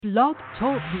Blog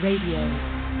Talk Radio.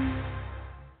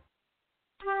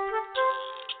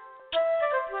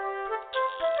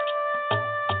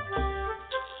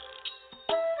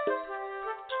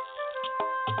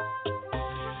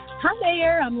 Hi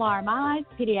there, I'm Laura Mize,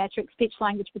 pediatric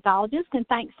speech-language pathologist, and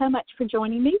thanks so much for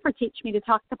joining me for Teach Me to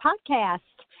Talk the podcast.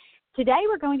 Today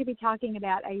we're going to be talking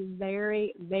about a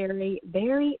very, very,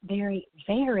 very, very,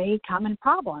 very common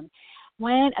problem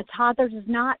when a toddler does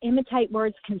not imitate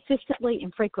words consistently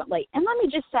and frequently. And let me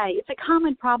just say, it's a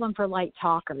common problem for late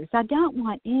talkers. I don't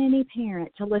want any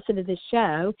parent to listen to this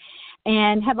show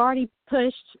and have already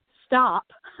pushed stop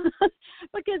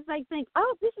because they think,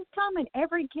 oh, this is common.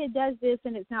 Every kid does this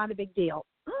and it's not a big deal.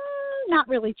 Not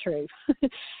really true.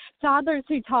 Toddlers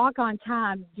who talk on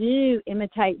time do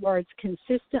imitate words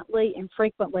consistently and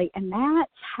frequently, and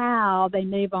that's how they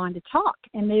move on to talk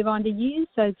and move on to use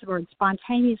those words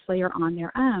spontaneously or on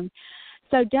their own.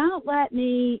 So don't let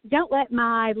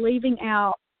my leaving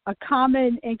out a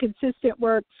common and consistent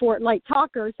word for late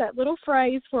talkers, that little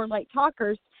phrase for late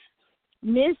talkers,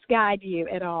 misguide you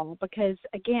at all, because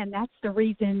again, that's the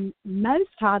reason most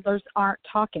toddlers aren't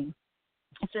talking.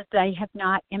 It's that they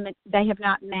have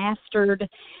not mastered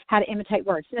how to imitate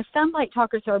words. Now, some late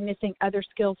talkers are missing other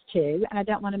skills too, and I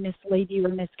don't want to mislead you or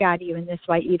misguide you in this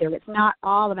way either. It's not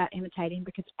all about imitating,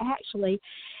 because actually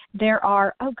there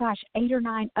are 8 or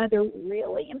 9 other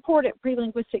really important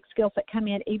pre-linguistic skills that come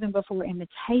in even before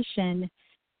imitation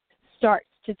starts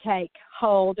to take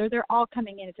hold, or they're all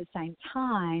coming in at the same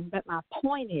time. But my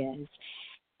point is,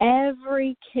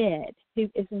 every kid who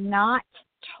is not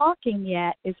talking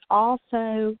yet is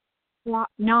also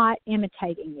not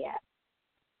imitating yet.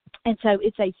 And so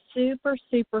it's a super,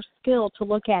 super skill to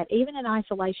look at, even in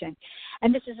isolation.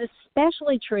 And this is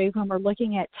especially true when we're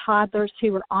looking at toddlers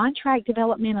who are on track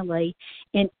developmentally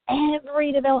in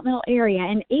every developmental area,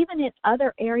 and even in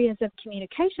other areas of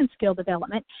communication skill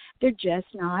development, they're just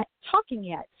not talking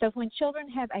yet. So when children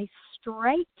have a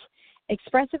straight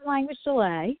expressive language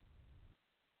delay,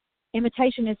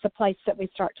 imitation is the place that we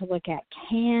start to look at.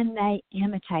 Can they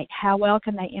imitate? How well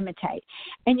can they imitate?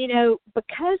 And,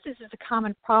 because this is a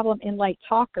common problem in late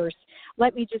talkers,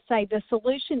 let me just say the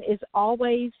solution is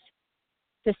always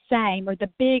the same, or the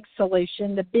big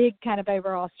solution, the big kind of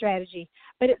overall strategy,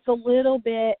 but it's a little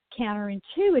bit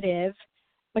counterintuitive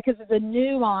because of the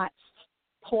nuanced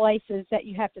places that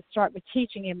you have to start with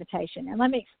teaching imitation. And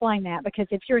let me explain that, because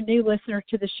if you're a new listener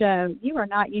to the show, you are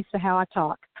not used to how I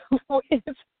talk.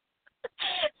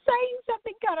 Saying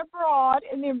something kind of broad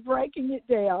and then breaking it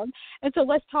down. And so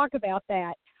let's talk about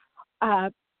that.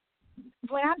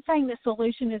 When I'm saying the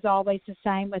solution is always the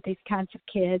same with these kinds of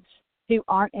kids who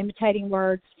aren't imitating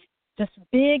words, this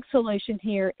big solution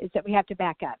here is that we have to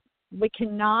back up. We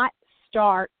cannot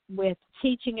start with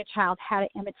teaching a child how to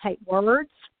imitate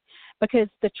words, because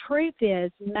the truth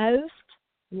is most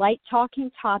late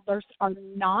talking toddlers are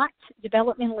not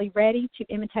developmentally ready to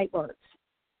imitate words.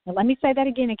 Now, let me say that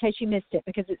again in case you missed it,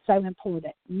 because it's so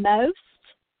important. Most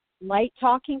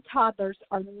late-talking toddlers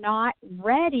are not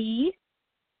ready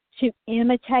to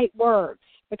imitate words,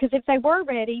 because if they were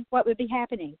ready, what would be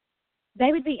happening?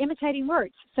 They would be imitating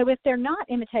words. So if they're not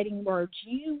imitating words,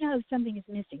 something is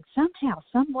missing. Somehow,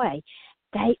 some way,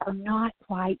 they are not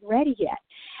quite ready yet.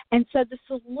 And so the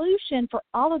solution for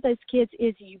all of those kids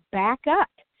is you back up.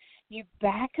 You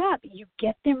back up, you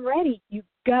get them ready,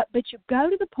 but you go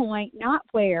to the point not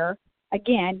where,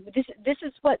 again, this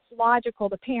is what's logical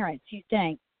to parents. You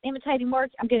think, imitating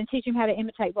words, I'm going to teach them how to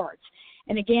imitate words.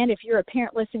 And again, if you're a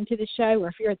parent listening to the show, or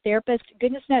if you're a therapist,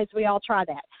 goodness knows we all try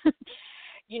that.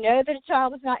 You know that a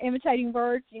child is not imitating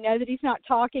words. You know that he's not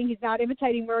talking. He's not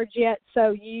imitating words yet.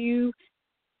 So you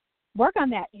work on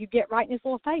that. You get right in his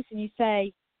little face and you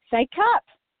say cup.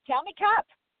 Tell me cup.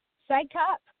 Say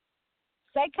cup.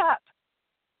 Say cup.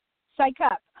 Say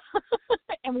cup.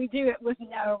 And we do it with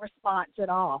no response at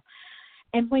all.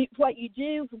 And what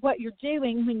you're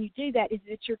doing when you do that is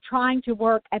that you're trying to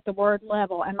work at the word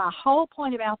level. And my whole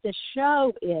point about this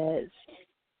show is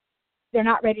they're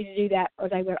not ready to do that, or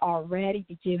they would already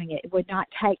be doing it. It would not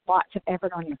take lots of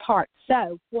effort on your part.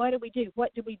 So what do we do?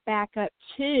 What do we back up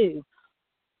to?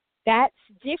 That's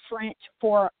different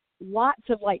for lots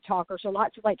of late talkers, or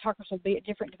lots of late talkers will be at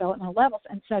different developmental levels.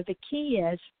 And so the key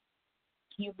is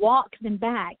you walk them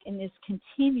back in this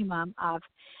continuum of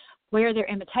where their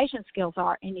imitation skills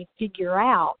are, and you figure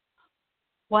out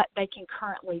what they can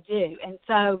currently do. And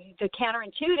so the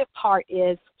counterintuitive part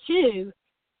is, too,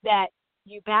 that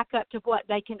you back up to what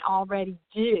they can already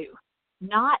do,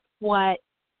 not what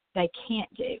they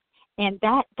can't do. And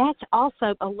that's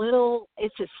also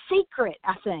it's a secret,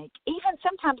 I think. Even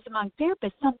sometimes among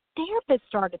therapists, some therapists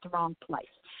start at the wrong place.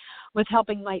 with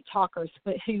helping late talkers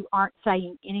but who aren't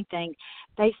saying anything.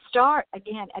 They start,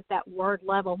 again, at that word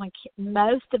level. When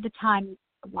most of the time,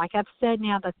 like I've said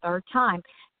now the third time,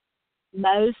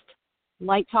 most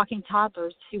late talking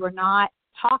toddlers who are not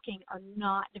talking are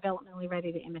not developmentally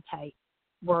ready to imitate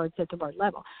words at the word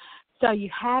level. So you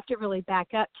have to really back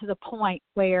up to the point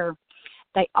where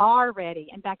they are ready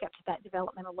and back up to that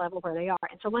developmental level where they are.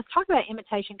 And so let's talk about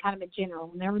imitation kind of in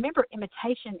general. Now remember,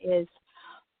 imitation is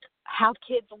how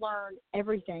kids learn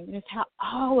everything. And it's how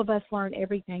all of us learn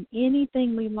everything.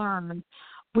 Anything we learn,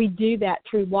 we do that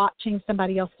through watching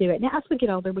somebody else do it. Now, as we get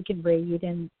older, we can read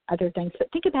and other things.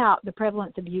 But think about the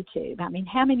prevalence of YouTube. I mean,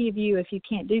 how many of you, if you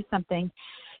can't do something,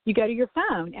 you go to your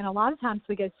phone? And a lot of times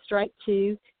we go straight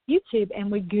to YouTube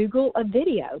and we Google a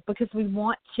video because we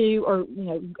want to, or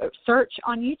search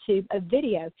on YouTube a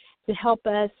video to help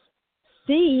us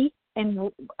see.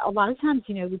 And a lot of times,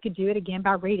 we could do it again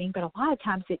by reading, but a lot of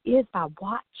times it is by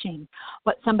watching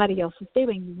what somebody else is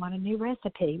doing. We want a new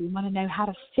recipe. We want to know how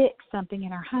to fix something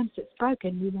in our homes that's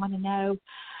broken. We want to know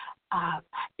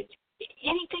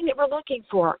anything that we're looking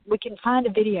for. We can find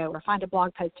a video or find a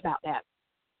blog post about that.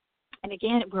 And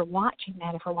again, we're watching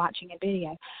that if we're watching a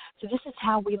video. So this is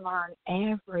how we learn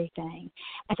everything.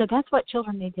 And so that's what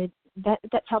children need to,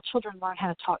 that's how children learn how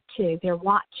to talk too. They're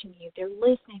watching you. They're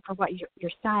listening for what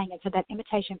you're saying. And so that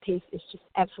imitation piece is just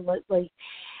absolutely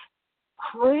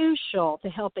crucial to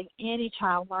helping any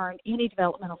child learn any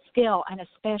developmental skill, and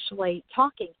especially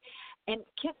talking. And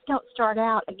kids don't start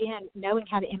out, again, knowing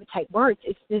how to imitate words.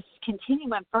 It's this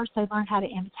continuum. First, they learn how to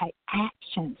imitate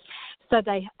actions. So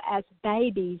they, as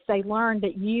babies, they learn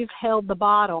that you've held the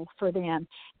bottle for them.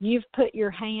 You've put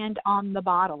your hand on the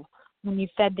bottle when you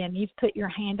fed them. You've put your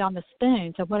hand on the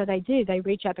spoon. So what do? They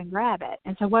reach up and grab it.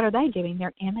 And so what are they doing?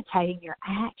 They're imitating your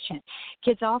action.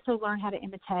 Kids also learn how to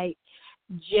imitate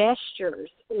gestures,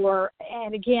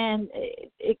 and again,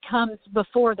 it comes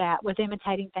before that with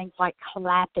imitating things like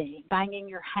clapping, banging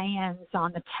your hands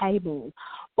on the table,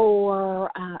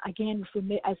 or again,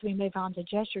 as we move on to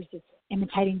gestures, it's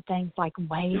imitating things like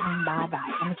waving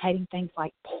bye-bye, imitating things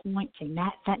like pointing,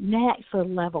 that next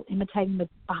little level, imitating the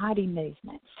body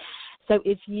movements. So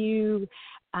if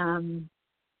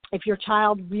your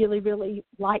child really, really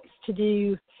likes to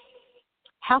do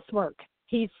housework,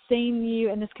 he's seen you,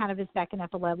 and this kind of is backing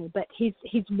up a level, but he's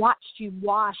watched you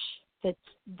wash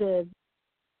the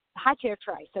high chair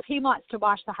tray. So if he wants to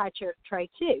wash the high chair tray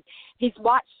too, he's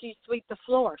watched you sweep the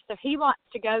floor. So he wants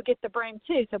to go get the broom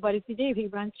too. So what does he do? He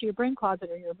runs to your broom closet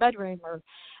or your bedroom or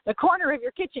the corner of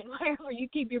your kitchen, wherever you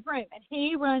keep your broom, and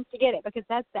he runs to get it because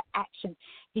that's the action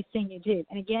he's seen you do.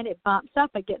 And again, it bumps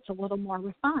up. It gets a little more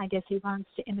refined as he learns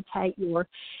to imitate your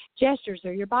gestures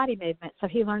or your body movements. So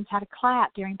he learns how to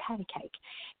clap during patty cake.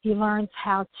 He learns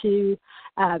how to,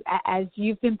 as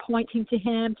you've been pointing to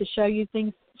him to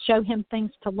show him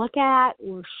things to look at,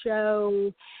 or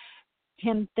show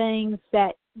him things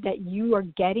that you are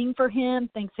getting for him,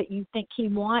 things that you think he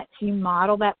wants, you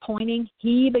model that pointing.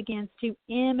 He begins to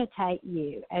imitate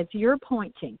you as you're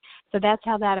pointing. So that's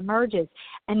how that emerges.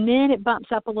 And then it bumps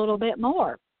up a little bit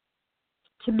more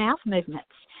to mouth movements.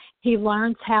 He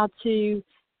learns how to,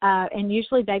 and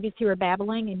usually babies who are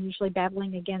babbling, and usually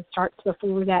babbling again starts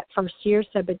before that first year.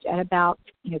 So but at about,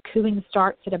 cooing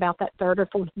starts at about that third or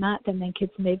fourth month, and then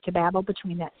kids move to babble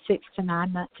between that 6 to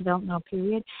 9 month developmental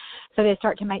period. So they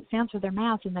start to make sounds with their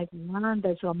mouth, and they've learned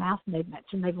those little mouth movements,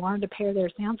 and they've learned to pair their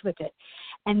sounds with it.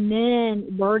 And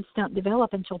then words don't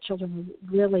develop until children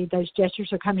really, those gestures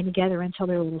are coming together until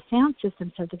their little sound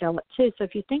systems have developed too. So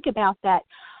if you think about that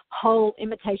whole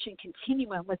imitation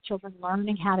continuum with children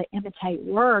learning how to imitate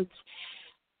words,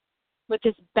 with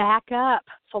this backup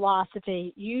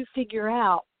philosophy, you figure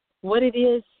out what it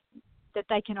is that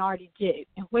they can already do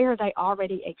and where are they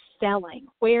already excelling,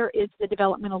 where is the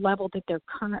developmental level that they're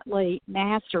currently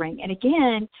mastering. And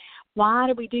again, why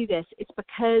do we do this? It's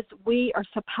because we are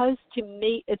supposed to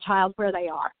meet a child where they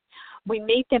are. We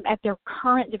meet them at their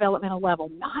current developmental level,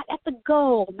 not at the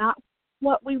goal, not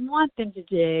what we want them to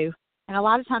do. And a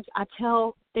lot of times I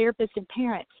tell therapists and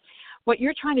parents, what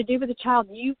you're trying to do with a child,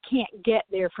 you can't get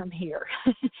there from here.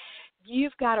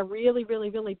 You've got to really, really,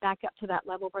 really back up to that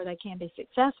level where they can be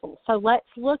successful. So let's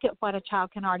look at what a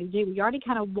child can already do. We already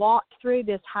kind of walked through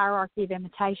this hierarchy of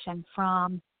imitation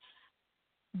from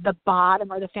the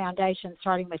bottom or the foundation,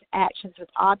 starting with actions with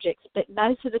objects. But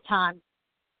most of the time,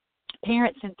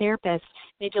 parents and therapists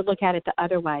need to look at it the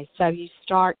other way. So you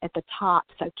start at the top.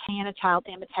 So can a child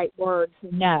imitate words?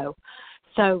 No.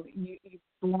 So you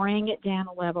bring it down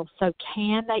a level. So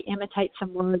can they imitate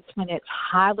some words when it's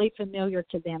highly familiar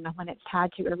to them and when it's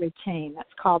tied to a routine? That's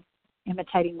called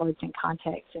imitating words in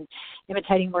context and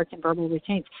imitating words in verbal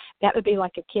routines. That would be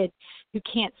like a kid who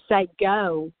can't say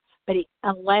go, but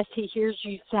unless he hears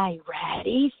you say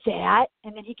ready, set,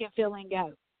 and then he can fill in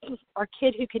go. Or a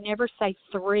kid who can never say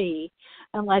 3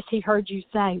 unless he heard you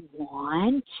say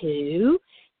 1, 2.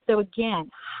 So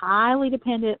again, highly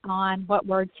dependent on what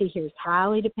words he hears,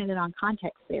 highly dependent on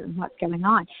context there and what's going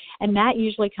on. And that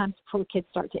usually comes before kids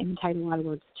start to imitate a lot of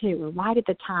words too, or right at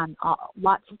the time.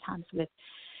 Lots of times with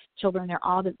children,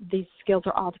 these skills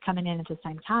are all coming in at the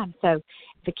same time. So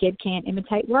if a kid can't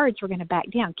imitate words, we're going to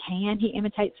back down. Can he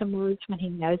imitate some words when he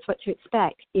knows what to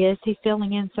expect? Is he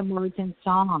filling in some words in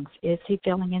songs? Is he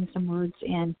filling in some words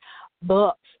in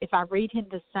books? If I read him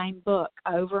the same book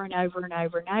over and over and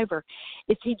over and over,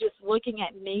 is he just looking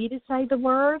at me to say the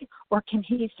word, or can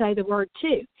he say the word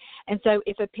too? And so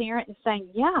if a parent is saying,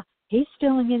 yeah, he's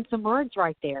filling in some words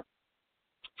right there,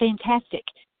 fantastic.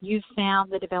 You've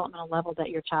found the developmental level that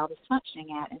your child is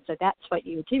functioning at. And so that's what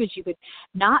you would do, is you would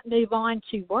not move on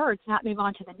to words, not move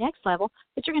on to the next level,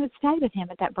 but you're going to stay with him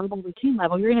at that verbal routine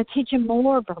level. You're going to teach him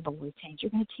more verbal routines. You're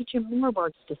going to teach him more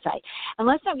words to say. And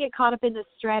let's not get caught up in the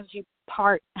strategy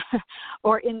part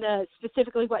or in the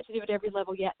specifically what to do at every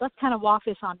level yet. Let's kind of walk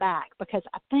this on back, because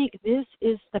I think this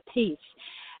is the piece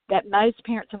that most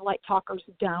parents of late talkers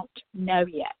don't know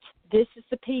yet. This is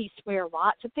the piece where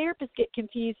lots of therapists get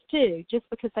confused too, just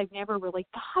because they've never really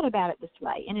thought about it this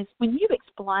way. And it's when you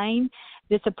explain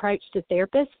this approach to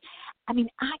therapists,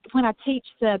 when I teach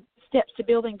the Steps to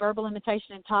Building Verbal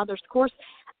Imitation in Toddlers course,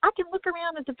 I can look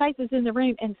around at the faces in the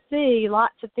room and see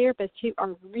lots of therapists who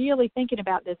are really thinking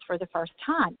about this for the first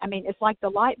time. It's like the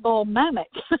light bulb moment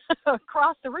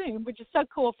across the room, which is so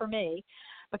cool for me,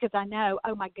 because I know,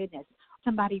 oh my goodness,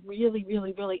 somebody really,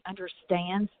 really, really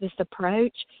understands this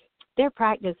approach. Their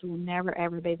practice will never,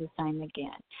 ever be the same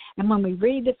again. And when we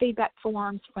read the feedback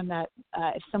forms from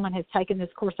if someone has taken this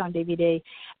course on DVD,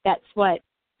 that's what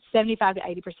 75 to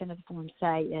 80% of the forms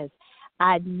say is,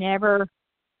 I'd never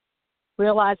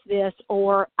realized this,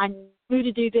 or I knew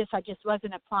to do this, I just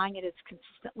wasn't applying it as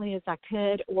consistently as I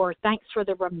could, or thanks for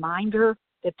the reminder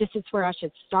that this is where I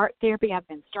should start therapy. I've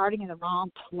been starting in the wrong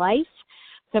place.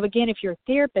 So again, if you're a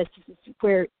therapist, this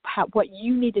is what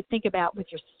you need to think about with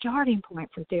your starting point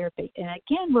for therapy. And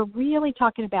again, we're really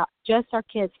talking about just our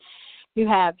kids who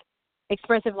have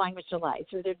expressive language delays,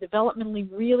 or they're developmentally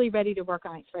really ready to work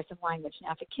on expressive language.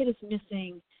 Now, if a kid is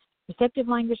missing receptive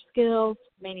language skills,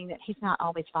 meaning that he's not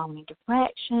always following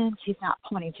directions, he's not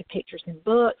pointing to pictures in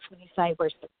books when you say,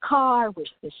 where's the car,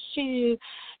 where's the shoe,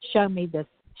 show me the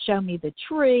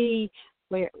tree,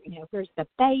 where's the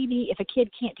baby? If a kid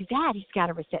can't do that, he's got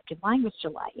a receptive language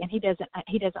delay, and he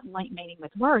doesn't link meaning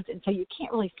with words. And so you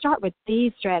can't really start with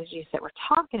these strategies that we're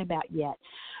talking about yet,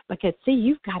 because see,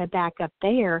 you've got to back up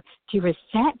there to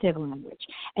receptive language.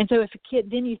 And so if a kid,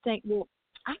 then you think, well,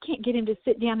 I can't get him to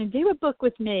sit down and do a book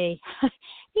with me.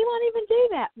 He won't even do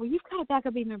that. Well, you've got to back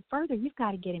up even further. You've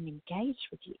got to get him engaged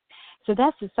with you. So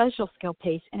that's the social skill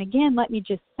piece. And again, let me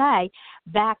just say,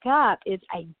 back up is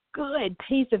a good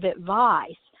piece of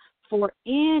advice for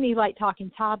any late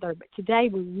talking toddler. But today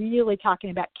we're really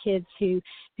talking about kids who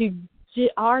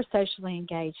are socially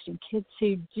engaged, and kids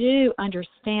who do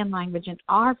understand language and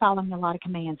are following a lot of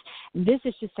commands. And this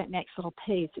is just that next little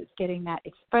piece. It's getting that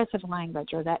expressive language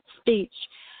or that speech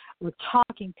or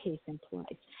talking piece in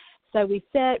place. So we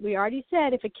already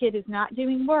said if a kid is not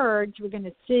doing words, we're going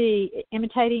to see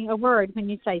imitating a word when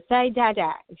you say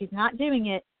dada. If he's not doing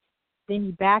it, then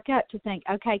you back up to think,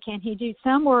 okay, can he do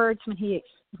some words when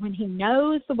he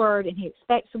knows the word and he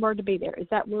expects the word to be there? Is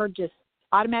that word just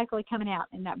automatically coming out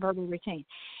in that verbal routine?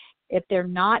 If they're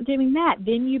not doing that,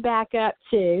 then you back up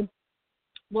to,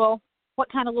 well, what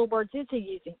kind of little words is he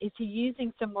using? Is he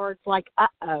using some words like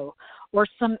uh-oh or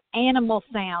some animal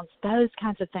sounds, those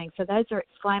kinds of things? So those are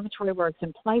exclamatory words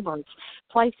and play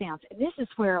sounds. And this is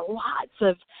where lots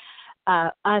of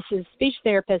us as speech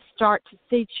therapists start to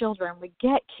see children. We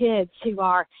get kids who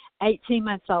are 18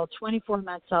 months old, 24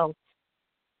 months old,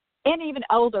 and even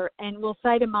older, and we'll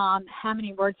say to mom, how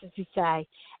many words does he say?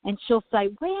 And she'll say,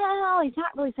 well, he's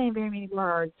not really saying very many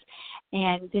words.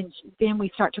 And then we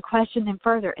start to question them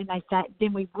further, and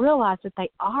then we realize that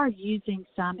they are using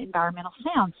some environmental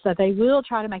sounds. So they will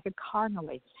try to make a car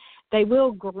noise. They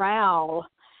will growl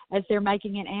as they're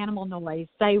making an animal noise.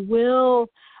 They will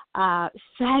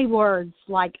say words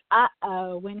like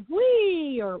uh-oh and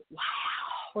wee or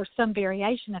wow or some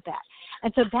variation of that.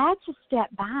 And so that's a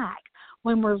step back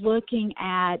when we're looking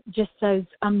at just those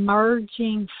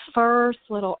emerging first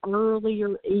little earlier,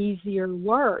 easier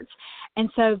words. And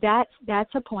so that's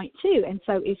a point too. And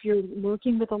so if you're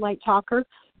working with a late talker,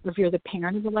 or if you're the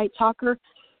parent of a late talker,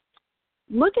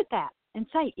 look at that and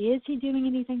say, is he doing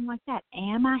anything like that?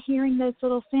 Am I hearing those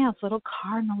little sounds, little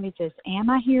car noises? Am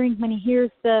I hearing when he hears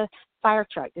the fire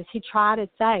truck? Does he try to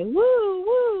say, woo,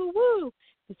 woo, woo?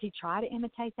 Does he try to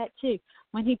imitate that too?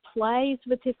 When he plays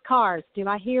with his cars, do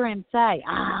I hear him say,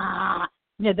 ah?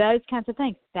 Those kinds of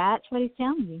things. That's what he's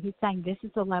telling you. He's saying this is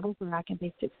the level where I can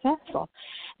be successful.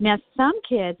 Now, some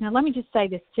kids, let me just say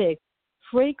this too.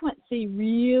 Frequency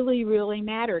really, really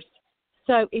matters.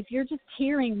 So if you're just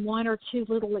hearing one or two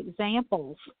little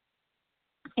examples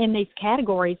in these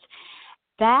categories,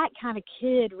 that kind of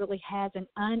kid really has an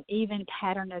uneven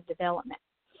pattern of development.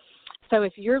 So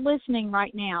if you're listening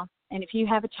right now, and if you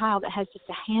have a child that has just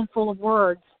a handful of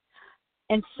words,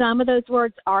 and some of those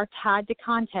words are tied to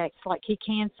context, like he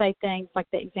can say things like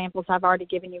the examples I've already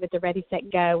given you with the Ready,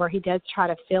 Set, Go, where he does try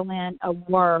to fill in a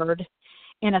word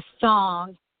in a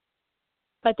song,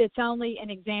 but it's only an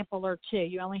example or two.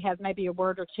 You only have maybe a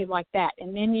word or two like that.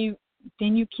 And then you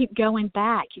keep going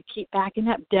back. You keep backing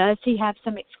up. Does he have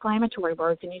some exclamatory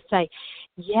words? And you say,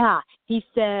 yeah, he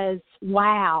says,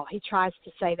 wow. He tries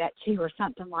to say that too, or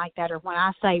something like that. Or when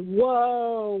I say,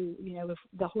 whoa, if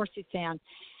the horsey sound,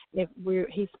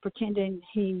 he's pretending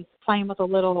he's playing with a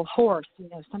little horse.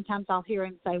 Sometimes I'll hear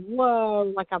him say,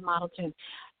 whoa, like a model tune.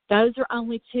 Those are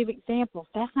only two examples.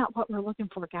 That's not what we're looking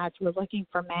for, guys. We're looking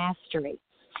for mastery.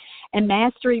 And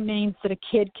mastery means that a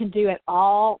kid can do it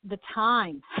all the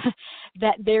time,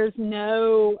 that there's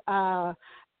no,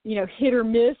 hit or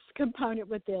miss component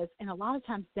with this. And a lot of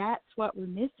times that's what we're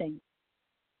missing.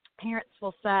 Parents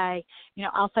will say,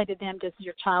 I'll say to them, does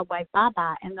your child wave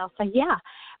bye-bye? And they'll say, yeah,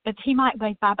 but he might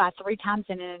wave bye-bye 3 times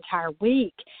in an entire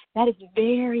week. That is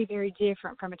very, very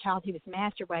different from a child who is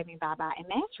master waving bye-bye. And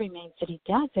mastery means that he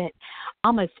does it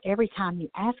almost every time you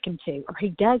ask him to, or he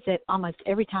does it almost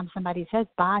every time somebody says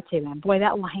bye to him. Boy,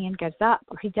 that little hand goes up.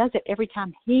 Or he does it every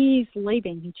time he's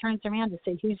leaving. He turns around to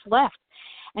see who's left,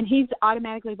 and he's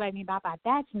automatically waving bye-bye.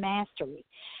 That's mastery.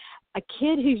 A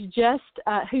kid who's just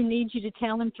who needs you to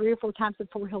tell him 3 or 4 times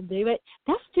before he'll do it,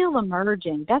 that's still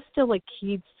emerging. That's still a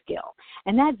kid skill,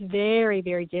 and that's very,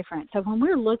 very different. So when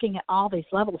we're looking at all these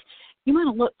levels, you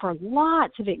want to look for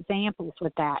lots of examples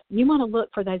with that. You want to look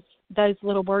for those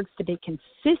little words to be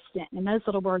consistent, and those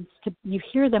little words, you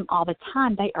hear them all the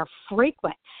time. They are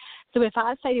frequent. So if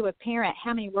I say to a parent,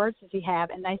 how many words does he have,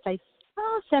 and they say,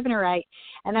 7 or 8,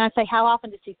 and then I say, how often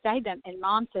does he say them, and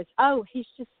mom says, he's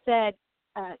just said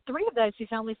 3 of those he's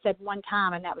only said 1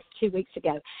 time, and that was 2 weeks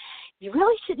ago. You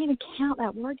really shouldn't even count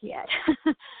that word yet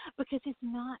because it's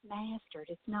not mastered.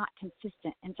 It's not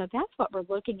consistent. And so that's what we're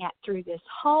looking at through this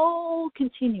whole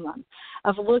continuum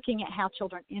of looking at how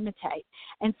children imitate.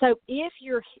 And so if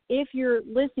you're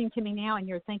listening to me now and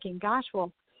you're thinking, gosh,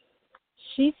 well,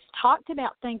 she's talked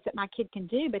about things that my kid can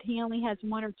do, but he only has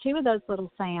 1 or 2 of those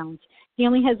little sounds. He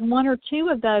only has 1 or 2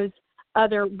 of those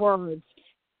other words.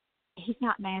 He's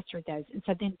not mastered those. And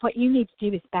so then what you need to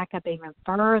do is back up even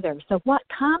further. So what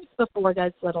comes before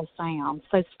those little sounds,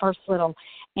 those first little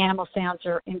animal sounds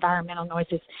or environmental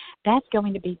noises, that's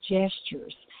going to be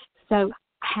gestures. So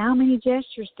how many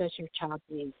gestures does your child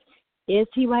use? Is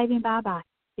he waving bye-bye?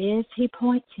 Is he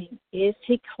pointing? Is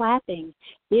he clapping?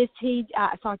 Is he,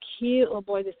 I saw a cute little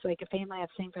boy this week, a family I've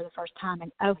seen for the first time,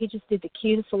 and he just did the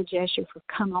cutest little gesture for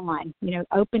come on,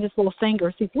 opened his little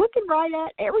fingers. He's looking right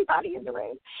at everybody in the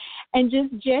room and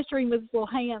just gesturing with his little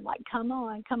hand like, come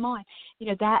on, come on.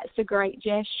 That's a great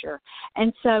gesture.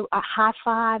 And so a high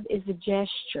five is a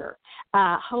gesture.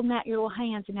 Holding out your little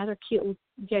hands, another cute little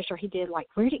gesture he did, like,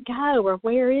 where'd it go, or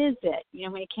where is it?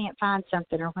 When he can't find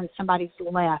something, or when somebody's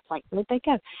left, like, where'd they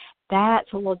go?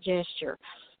 That's a little gesture.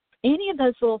 Any of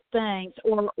those little things,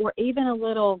 or even a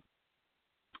little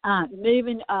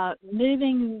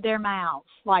moving their mouths,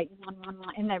 like,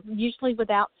 and they're usually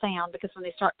without sound, because when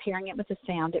they start pairing it with a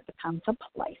sound, it becomes a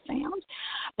play sound.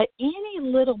 But any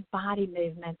little body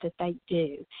movement that they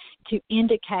do to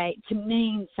indicate, to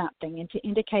mean something, and to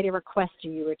indicate a request to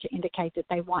you, or to indicate that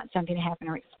they want something to happen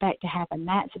or expect to happen,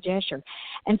 that's a gesture.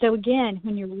 And so again,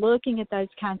 when you're looking at those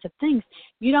kinds of things,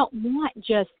 you don't want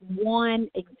just 1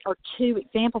 or 2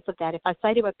 examples of that. If I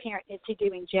say to a parent, is he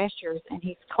doing gestures, and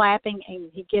he's clapping and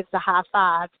he gives a high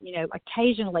five,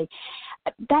 occasionally,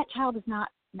 that child is not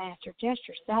master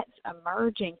gestures. That's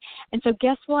emerging. And so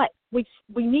guess what? We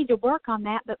need to work on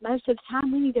that, but most of the time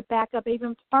we need to back up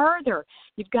even further.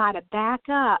 You've got to back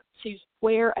up to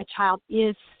where a child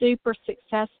is super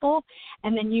successful,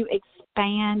 and then you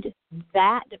expand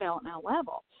that developmental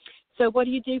level. So what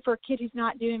do you do for a kid who's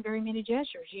not doing very many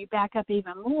gestures? You back up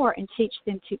even more and teach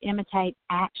them to imitate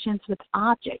actions with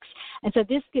objects. And so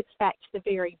this gets back to the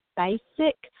very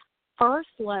basic first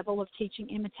level of teaching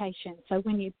imitation. So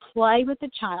when you play with a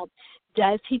child,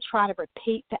 does he try to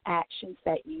repeat the actions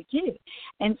that you do?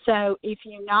 And so if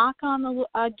you knock on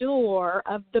a door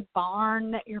of the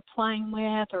barn that you're playing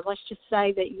with, or let's just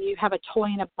say that you have a toy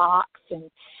in a box and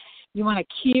you want a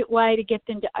cute way to get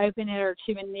them to open it or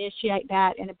to initiate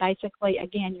that, and basically,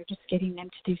 again, you're just getting them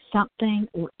to do something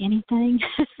or anything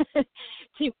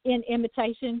in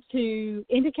imitation to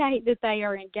indicate that they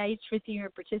are engaged with you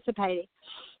and participating.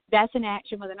 That's an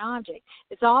action with an object.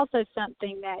 It's also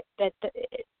something that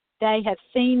they have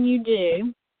seen you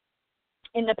do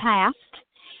in the past.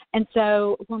 And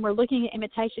so when we're looking at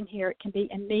imitation here, it can be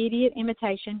immediate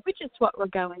imitation, which is what we're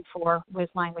going for with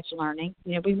language learning.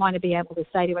 You know, we want to be able to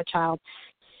say to a child,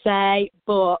 say,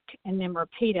 book, and then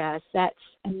repeat us. That's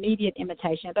immediate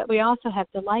imitation. But we also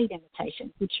have delayed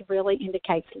imitation, which really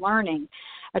indicates learning.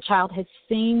 A child has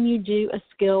seen you do a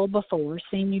skill before,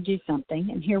 seen you do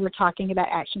something, and here we're talking about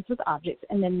actions with objects,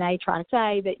 and then they try to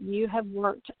say that you have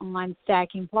worked on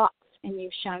stacking blocks, and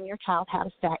you've shown your child how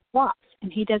to stack blocks,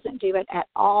 and he doesn't do it at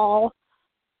all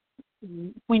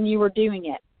when you were doing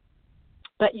it.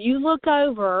 But you look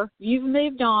over, you've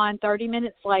moved on 30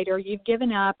 minutes later, you've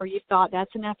given up, or you've thought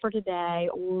that's enough for today,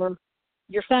 or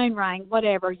your phone rang,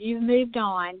 whatever, you've moved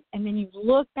on, and then you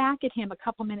look back at him a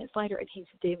couple minutes later and he's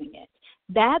doing it.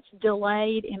 That's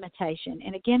delayed imitation.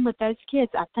 And again, with those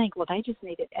kids, I think, well, they just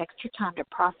needed extra time to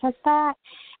process that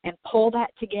and pull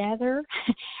that together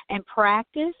and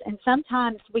practice. And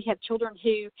sometimes we have children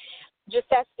who just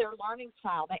that's their learning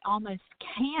style. They almost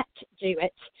can't do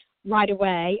it right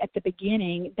away at the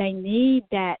beginning. They need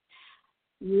that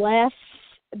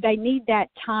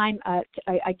time,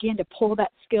 again, to pull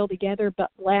that skill together, but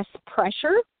less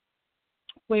pressure,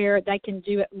 where they can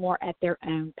do it more at their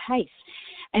own pace.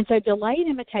 And so delayed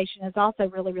imitation is also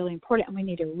really, really important, and we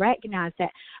need to recognize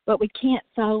that. But we can't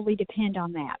solely depend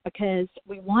on that, because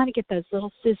we want to get those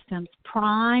little systems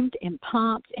primed and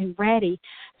pumped and ready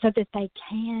so that they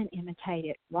can imitate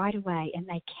it right away and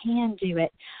they can do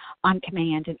it on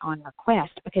command and on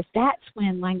request, because that's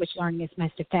when language learning is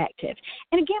most effective.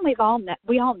 And again, we all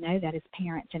know that as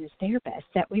parents and as therapists,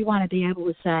 that we want to be able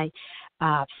to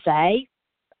say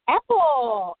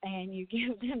apple, and you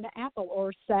give them the apple,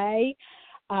 or say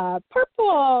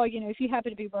purple. You know, if you happen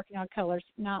to be working on colors,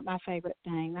 not my favorite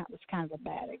thing. That was kind of a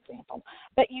bad example.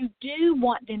 But you do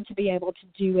want them to be able to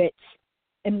do it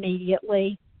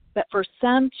immediately. But for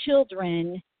some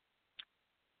children,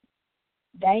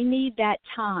 they need that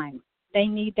time. They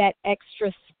need that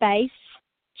extra space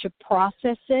to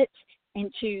process it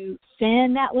and to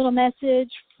send that little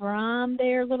message from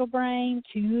their little brain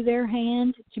to their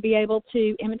hand to be able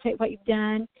to imitate what you've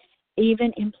done,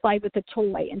 even in play with a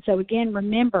toy. And so, again,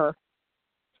 remember,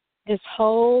 this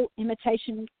whole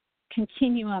imitation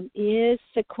continuum is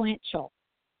sequential,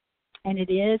 and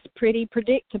it is pretty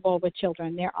predictable with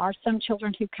children. There are some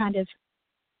children who kind of,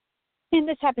 and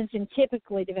this happens in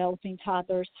typically developing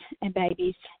toddlers and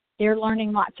babies, they're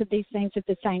learning lots of these things at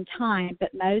the same time, but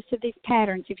most of these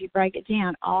patterns, if you break it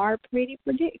down, are pretty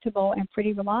predictable and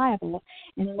pretty reliable.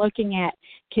 And looking at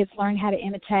kids learn how to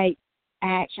imitate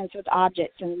actions with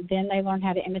objects, and then they learn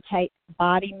how to imitate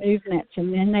body movements,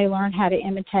 and then they learn how to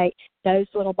imitate those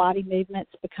little body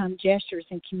movements become gestures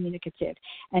and communicative.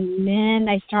 And then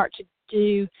they start to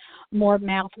do more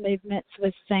mouth movements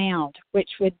with sound, which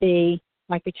would be,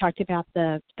 like we talked about,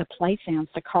 the play sounds,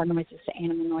 the car noises, the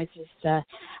animal noises, the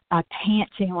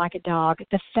panting like a dog,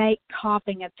 the fake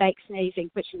coughing and fake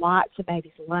sneezing, which lots of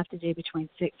babies love to do between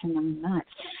 6 and 9 months.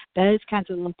 Those kinds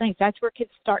of little things. That's where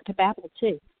kids start to babble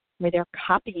too, where they're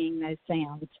copying those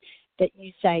sounds that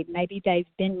you say. Maybe they've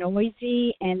been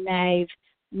noisy and they've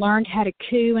learned how to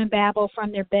coo and babble from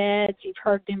their beds. You've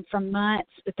heard them for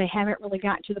months, but they haven't really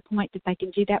gotten to the point that they can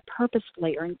do that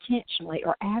purposefully or intentionally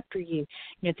or after you.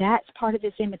 You know, that's part of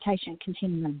this imitation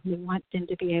continuum. We want them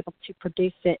to be able to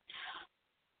produce it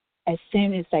as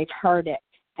soon as they've heard it.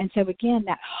 And so, again,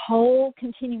 that whole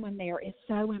continuum there is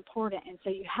so important. And so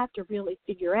you have to really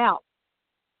figure out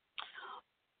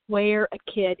where a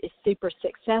kid is super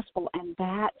successful, and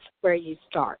that's where you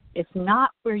start. It's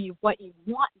not what you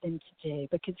want them to do,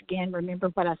 because, again, remember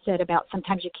what I said about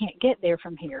sometimes you can't get there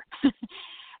from here.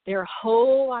 There are a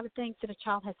whole lot of things that a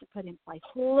child has to put in place.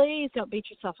 Please don't beat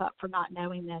yourself up for not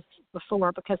knowing this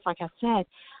before, because, like I said,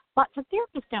 lots of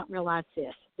therapists don't realize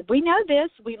this. We know this.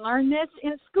 We learn this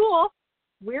in school.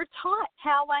 We're taught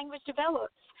how language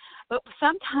develops. But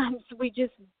sometimes we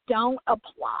just don't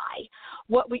apply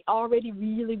what we already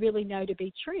really, really know to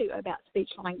be true about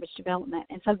speech-language development.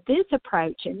 And so this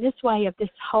approach and this way of this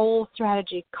whole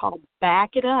strategy called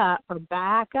back it up or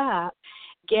back up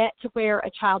get to where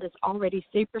a child is already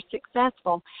super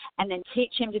successful, and then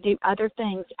teach him to do other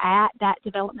things at that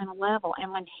developmental level.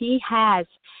 And when he has,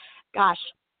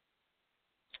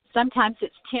 sometimes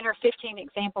it's 10 or 15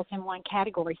 examples in one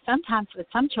category. Sometimes with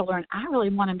some children, I really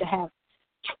want them to have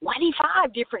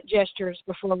 25 different gestures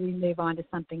before we move on to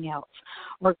something else,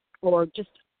 or just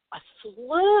a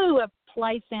slew of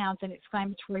play sounds and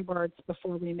exclamatory words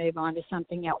before we move on to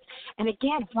something else. And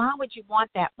again, why would you want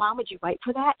that? Why would you wait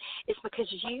for that? It's because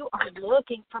you are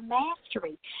looking for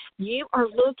mastery. You are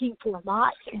looking for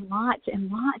lots and lots and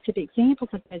lots of examples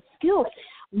of those skills.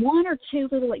 One or two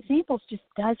little examples just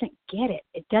doesn't get it.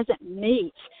 It doesn't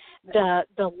meet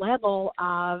the level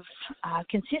of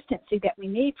consistency that we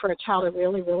need for a child to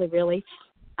really, really, really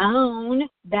own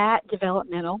that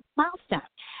developmental milestone.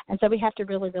 And so we have to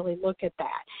really, really look at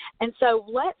that. And so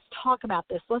let's talk about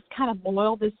this. Let's kind of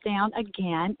boil this down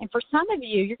again. And for some of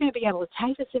you, you're going to be able to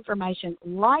take this information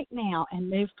right now and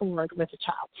move forward with a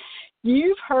child.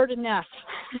 You've heard enough.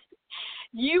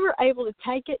 You were able to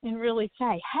take it and really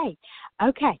say, hey,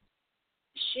 okay,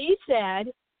 she said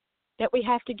that we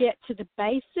have to get to the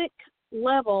basic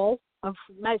level of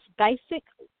most basic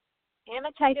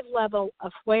imitative level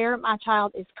of where my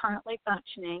child is currently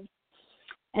functioning.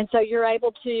 And so you're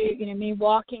able to, me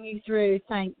walking you through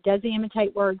saying, does he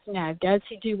imitate words? No. Does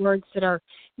he do words that are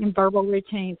in verbal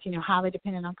routines, highly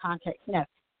dependent on context? No.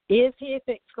 Is he an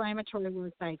exclamatory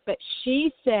word based? But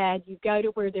she said you go to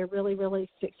where they're really, really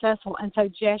successful. And so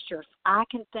gestures, I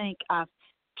can think of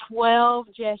 12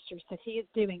 gestures that he is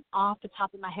doing off the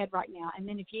top of my head right now. And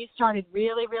then if you started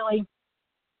really, really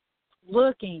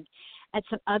looking at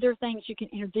some other things you can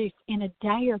introduce in a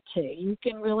day or two, you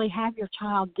can really have your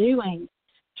child doing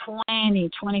 20,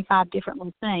 25 different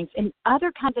little things. And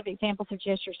other kinds of examples of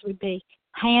gestures would be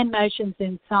hand motions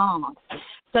in songs,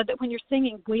 so that when you're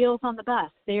singing Wheels on the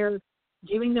Bus, they're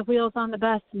doing the Wheels on the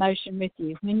Bus motion with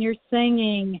you. When you're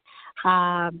singing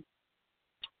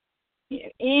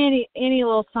any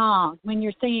little song, when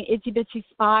you're singing Itsy Bitsy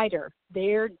Spider,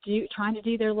 they're trying to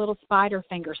do their little spider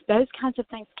fingers. Those kinds of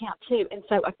things count too. And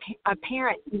so a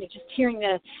parent, just hearing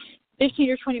the 15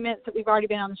 or 20 minutes that we've already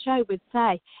been on the show would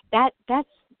say,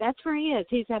 that's where he is.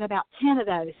 He's at about 10 of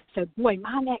those. So, boy,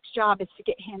 my next job is to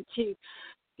get him to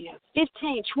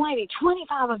 15, 20,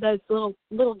 25 of those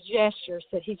little gestures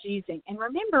that he's using. And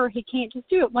remember, he can't just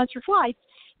do it once or twice.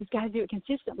 He's got to do it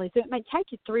consistently. So it may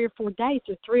take you 3 or 4 days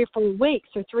or 3 or 4 weeks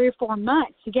or 3 or 4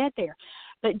 months to get there.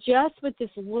 But just with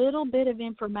this little bit of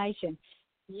information,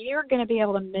 you're going to be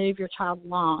able to move your child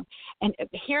along. And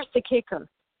here's the kicker.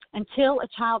 Until a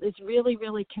child is really,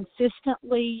 really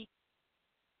consistently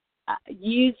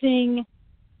using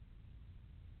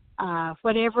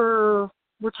whatever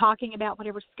we're talking about,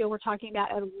 whatever skill we're talking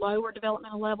about at a lower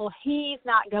developmental level, he's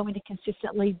not going to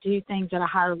consistently do things at a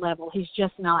higher level. He's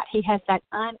just not. He has that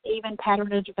uneven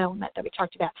pattern of development that we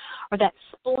talked about, or that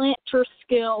splinter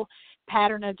skill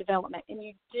pattern of development, and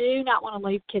you do not want to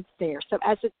leave kids there. So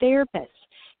as a therapist,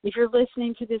 if you're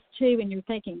listening to this too and you're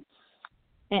thinking,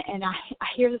 and I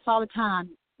hear this all the time,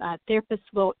 therapists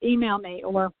will email me,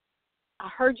 or I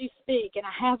heard you speak, and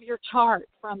I have your chart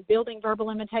from Building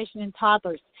Verbal Imitation in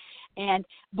Toddlers. And,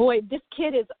 boy, this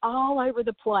kid is all over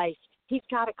the place. He's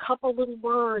got a couple little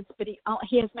words, but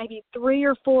he has maybe 3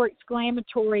 or 4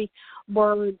 exclamatory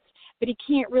words, but he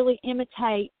can't really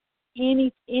imitate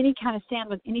any kind of sound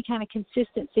with any kind of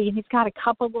consistency, and he's got a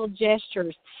couple little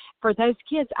gestures. For those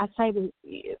kids, I say, well,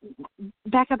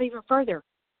 back up even further.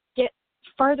 Get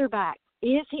further back.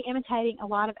 Is he imitating a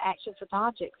lot of actions with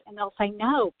objects? And they'll say,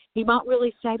 no, he won't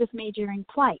really stay with me during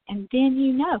play. And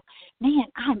then man,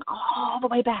 I'm all the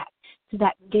way back to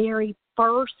that very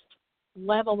first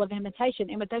level of imitation.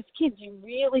 And with those kids, you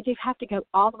really do have to go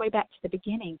all the way back to the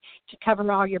beginning to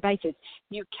cover all your bases.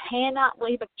 You cannot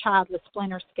leave a child with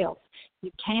splinter skills.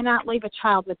 You cannot leave a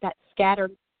child with that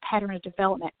scattered pattern of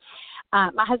development.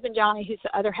 My husband, Johnny, who's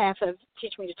the other half of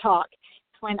Teach Me to Talk,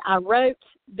 when I wrote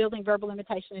Building Verbal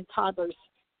Imitation in Toddlers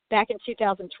back in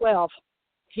 2012,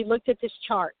 he looked at this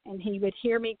chart, and he would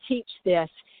hear me teach this.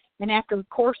 And after a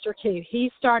course or two,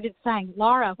 he started saying,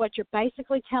 Laura, what you're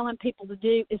basically telling people to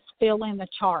do is fill in the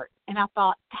chart. And I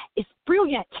thought, it's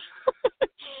brilliant.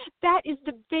 That is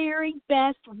the very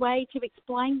best way to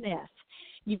explain this.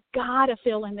 You've got to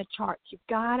fill in the charts. You've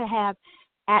got to have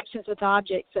actions with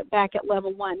objects back at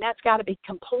level 1. That's got to be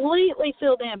completely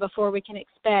filled in before we can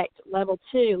expect level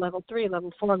 2, level 3,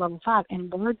 level 4, level 5.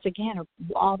 And words, again, are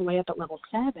all the way up at level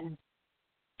 7.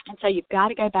 And so you've got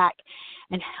to go back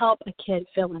and help a kid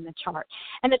fill in the chart.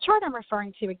 And the chart I'm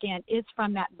referring to, again, is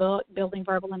from that book, Building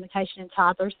Verbal Imitation in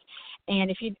Toddlers.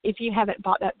 And if you haven't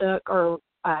bought that book or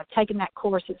taken that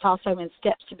course. It's also in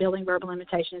Steps to Building Verbal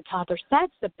Imitation in Toddlers.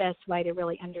 That's the best way to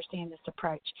really understand this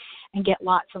approach and get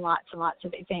lots and lots and lots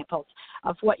of examples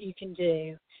of what you can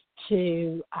do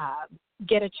to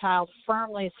get a child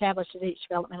firmly established at each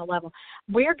developmental level.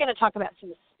 We're going to talk about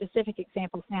some specific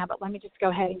examples now, but let me just go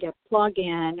ahead and get a plug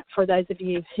in for those of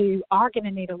you who are going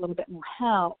to need a little bit more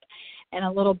help and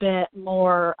a little bit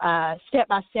more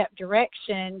step-by-step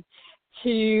direction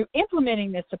to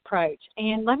implementing this approach.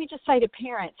 And let me just say to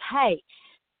parents, hey,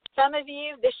 some of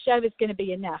you, this show is going to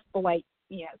be enough. But wait,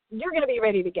 you're going to be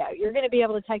ready to go. You're going to be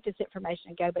able to take this information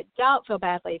and go, but don't feel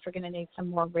badly if you're going to need some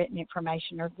more written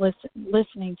information or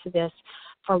listening to this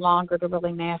for longer to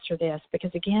really master this.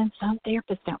 Because, again, some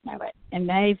therapists don't know it. And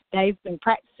they've been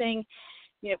practicing,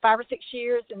 5 or 6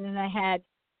 years, and then they had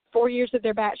 4 years of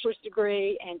their bachelor's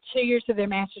degree and 2 years of their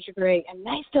master's degree, and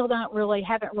they still haven't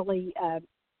really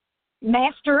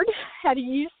mastered how to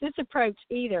use this approach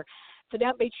either. So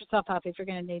don't beat yourself up if you're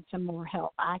going to need some more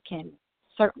help. I can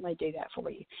certainly do that for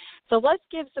you. So let's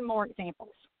give some more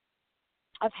examples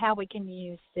of how we can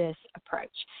use this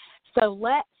approach. So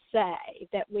let's say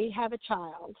that we have a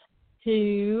child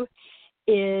who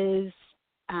is,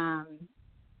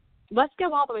 let's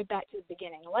go all the way back to the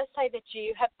beginning. Let's say that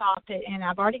you have thought that, and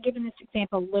I've already given this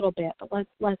example a little bit, but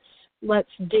let's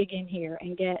dig in here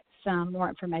and get some more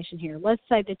information here. Let's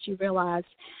say that you realize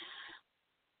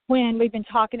when we've been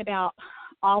talking about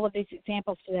all of these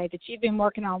examples today that you've been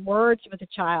working on words with a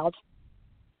child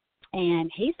and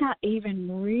he's not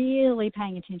even really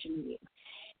paying attention to you.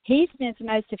 He spends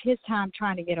most of his time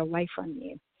trying to get away from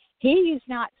you. He is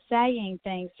not saying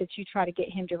things that you try to get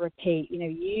him to repeat.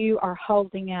 You are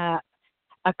holding up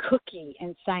a cookie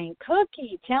and saying,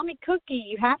 "Cookie, tell me cookie.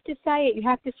 You have to say it. You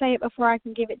have to say it before I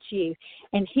can give it to you."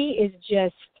 And he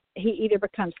either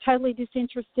becomes totally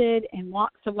disinterested and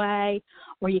walks away,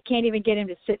 or you can't even get him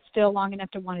to sit still long enough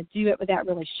to want to do it without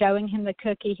really showing him the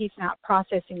cookie. He's not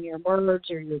processing your words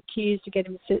or your cues to get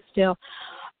him to sit still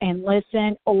and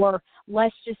listen. Or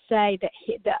let's just say that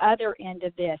the other end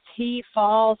of this, he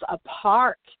falls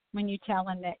apart when you tell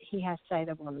him that he has to say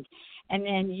the word. And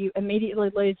then you immediately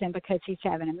lose him because he's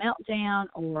having a meltdown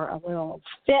or a little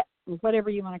fit or whatever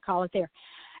you want to call it there.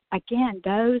 Again,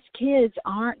 those kids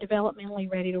aren't developmentally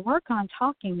ready to work on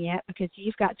talking yet because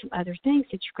you've got some other things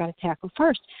that you've got to tackle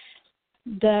first.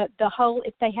 The whole,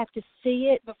 if they have to see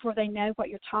it before they know what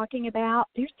you're talking about,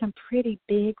 there's some pretty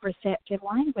big receptive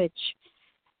language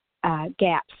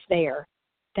gaps there.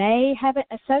 They haven't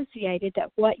associated that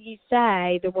what you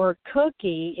say, the word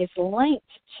cookie, is linked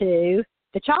to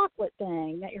the chocolate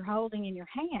thing that you're holding in your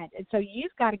hand. And so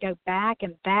you've got to go back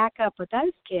and back up with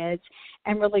those kids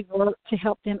and really work to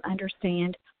help them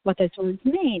understand what those words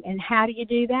mean. And how do you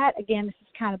do that? Again, this is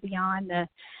kind of beyond the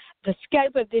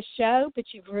scope of this show, but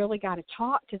you've really got to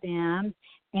talk to them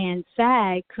and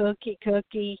say cookie,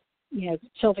 cookie,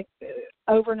 till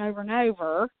over and over and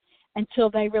over until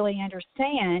they really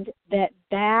understand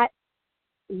that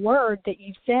word that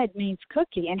you've said means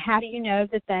cookie. And how do you know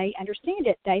that they understand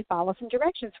it? They follow some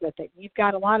directions with it. You've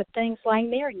got a lot of things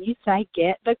laying there and you say,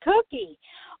 get the cookie.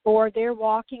 Or they're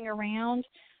walking around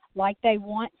like they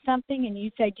want something and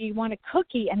you say, do you want a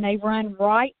cookie? And they run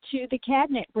right to the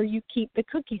cabinet where you keep the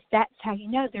cookies. That's how you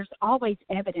know. There's always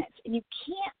evidence. And you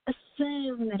can't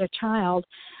assume that a child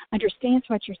understands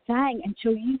what you're saying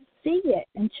until you see it,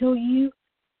 until you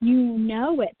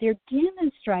know it. They're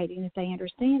demonstrating that they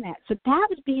understand that. So that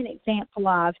would be an example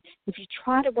of if you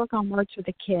try to work on words with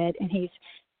a kid and he's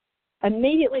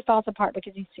immediately falls apart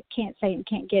because he can't say it and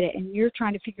can't get it, and you're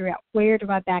trying to figure out where do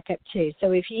I back up to.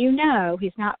 So if you know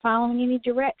he's not following any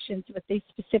directions with these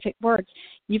specific words,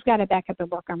 you've got to back up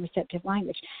and work on receptive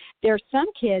language. There are some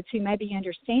kids who may be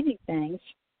understanding things,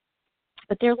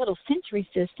 but their little sensory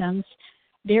systems,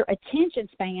 their attention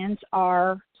spans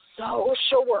are so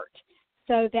short,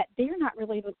 so that they're not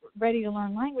really ready to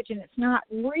learn language, and it's not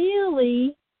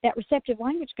really that receptive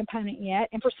language component yet.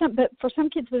 And for some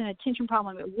kids with an attention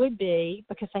problem, it would be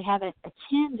because they haven't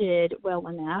attended well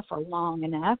enough or long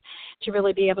enough to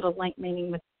really be able to link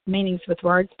meanings with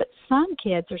words. But some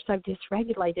kids are so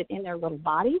dysregulated in their little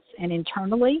bodies and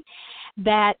internally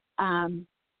that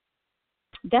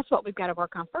that's what we've got to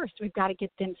work on first. We've got to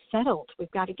get them settled. We've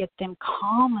got to get them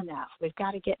calm enough. We've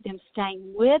got to get them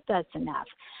staying with us enough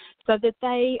so that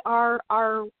they are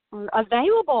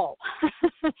available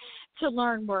to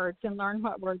learn words and learn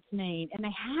what words mean. And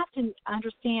they have to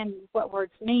understand what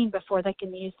words mean before they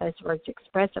can use those words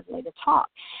expressively to talk.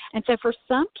 And so for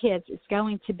some kids, it's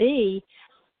going to be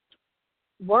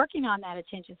working on that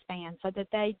attention span so that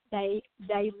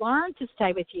they learn to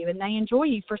stay with you and they enjoy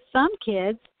you. For some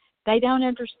kids, they don't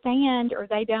understand or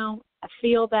they don't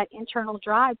feel that internal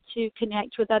drive to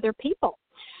connect with other people.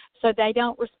 So they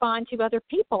don't respond to other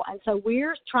people. And so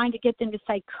we're trying to get them to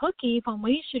say cookie when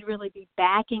we should really be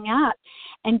backing up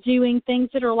and doing things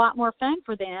that are a lot more fun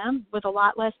for them with a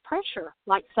lot less pressure,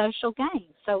 like social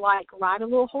games. So like ride a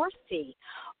little horsey,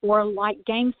 or like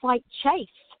games like chase,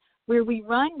 where we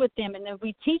run with them and then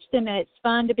we teach them that it's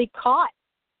fun to be caught.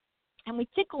 And we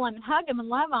tickle them and hug them and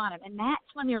love on them. And that's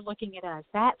when they're looking at us.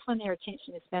 That's when their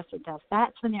attention is best with us.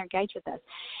 That's when they're engaged with us.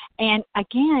 And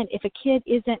again, if a kid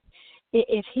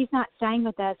if he's not staying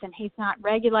with us and he's not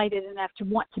regulated enough to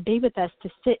want to be with us, to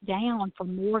sit down for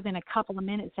more than a couple of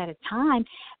minutes at a time,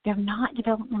 they're not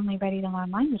developmentally ready to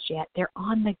learn language yet. They're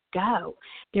on the go.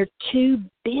 They're too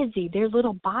busy. Their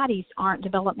little bodies aren't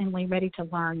developmentally ready to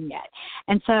learn yet.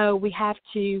 And so we have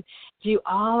to do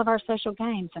all of our social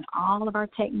games and all of our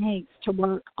techniques to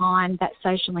work on that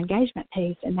social engagement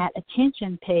piece and that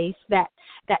attention piece, that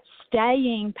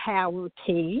staying power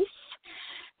piece,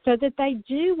 so that they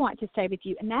do want to stay with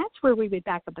you. And that's where we would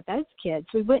back up with those kids.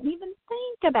 We wouldn't even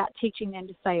think about teaching them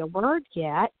to say a word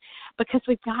yet, because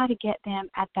we've got to get them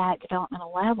at that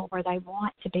developmental level where they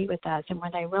want to be with us and where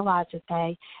they realize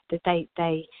that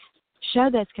they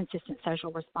show those consistent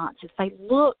social responses. They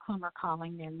look when we're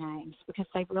calling their names because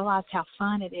they realize how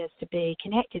fun it is to be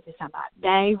connected to somebody.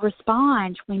 They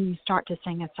respond when you start to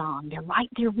sing a song. They're right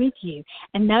there with you.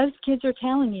 And those kids are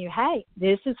telling you, hey,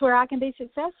 this is where I can be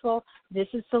successful. This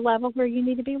is the level where you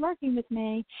need to be working with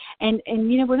me. And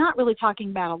we're not really talking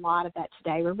about a lot of that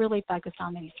today. We're really focused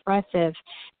on the expressive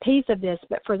piece of this.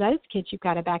 But for those kids, you've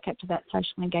got to back up to that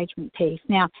social engagement piece.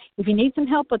 Now, if you need some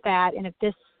help with that, and if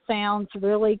this sounds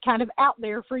really kind of out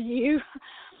there for you,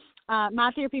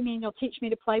 My Therapy Manual, Teach Me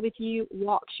to Play with You,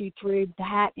 walks you through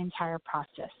that entire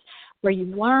process where you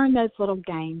learn those little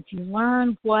games. You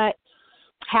learn what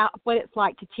it's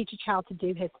like to teach a child to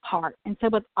do his part. And so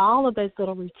with all of those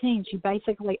little routines, you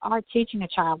basically are teaching a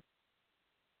child.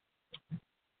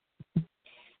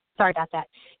 Sorry about that.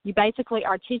 You basically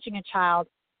are teaching a child,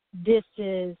 this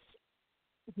is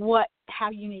how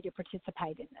you need to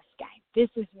participate in this game. This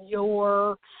is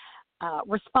your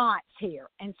response here.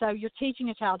 And so you're teaching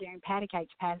a child during patty cake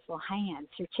to pat his little hands.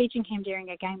 You're teaching him during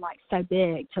a game like So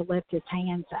Big to lift his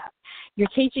hands up. You're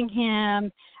teaching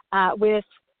him at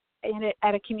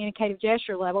a communicative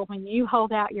gesture level, when you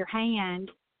hold out your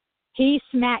hand, he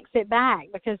smacks it back,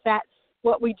 because that's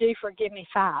what we do for Give Me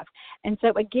Five. And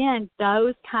so, again,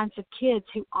 those kinds of kids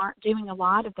who aren't doing a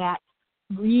lot of that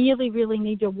really, really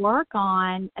need to work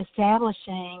on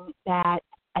establishing that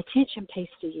attention piece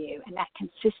to you and that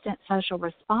consistent social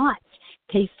response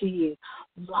piece to you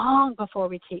long before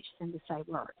we teach them to say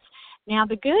words. Now,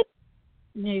 the good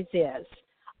news is,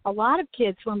 a lot of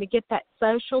kids, when we get that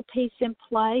social piece in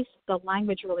place, the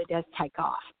language really does take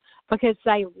off, because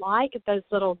they like those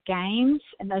little games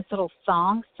and those little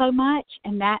songs so much,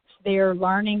 and that's their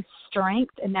learning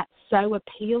strength, and that's so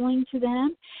appealing to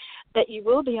them that you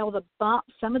will be able to bump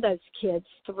some of those kids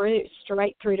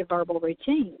straight through to verbal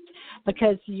routines,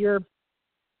 because you're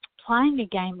playing a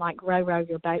game like Row, Row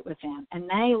Your Boat with them, and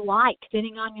they like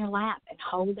sitting on your lap and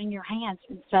holding your hands.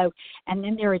 And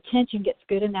then their attention gets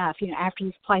good enough, after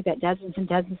you've played that dozens and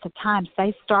dozens of times,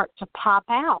 they start to pop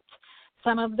out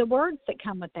some of the words that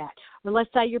come with that. Or let's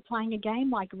say you're playing a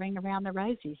game like Ring Around the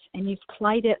Rosies, and you've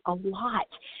played it a lot,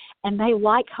 and they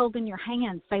like holding your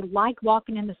hands. They like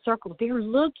walking in the circle. They're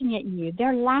looking at you.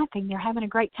 They're laughing. They're having a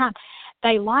great time.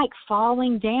 They like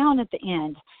falling down at the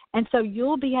end. And so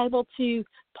you'll be able to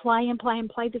play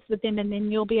this with them, and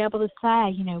then you'll be able to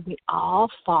say, we all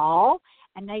fall,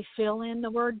 and they fill in the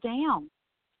word down.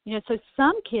 So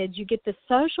some kids, you get the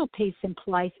social piece in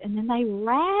place, and then they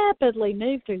rapidly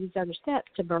move through these other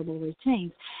steps to verbal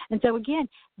routines. And so, again,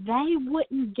 they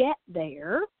wouldn't get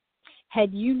there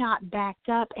had you not backed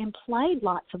up and played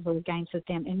lots of little games with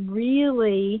them and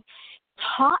really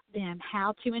taught them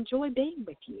how to enjoy being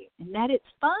with you, and that it's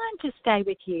fun to stay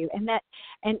with you, and that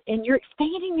and you're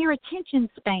expanding their attention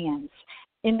spans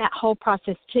in that whole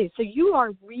process too. So you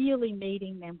are really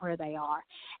meeting them where they are.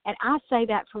 And I say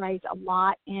that phrase a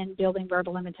lot in Building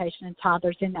Verbal Imitation in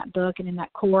Toddlers, in that book and in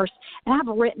that course. And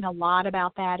I've written a lot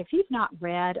about that. If you've not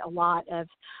read a lot of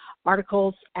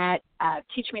articles at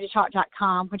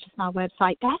teachmetotalk.com, which is my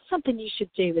website, that's something you should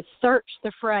do, is search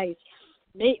the phrase,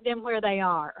 meet them where they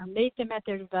are, or meet them at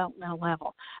their developmental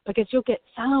level, because you'll get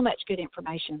so much good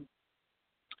information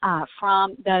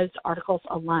from those articles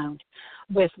alone,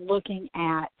 with looking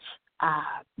at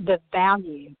the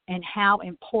value and how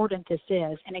important this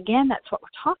is. And again, that's what we're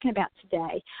talking about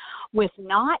today, with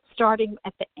not starting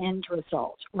at the end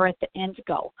result or at the end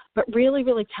goal, but really,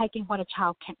 really taking what a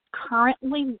child can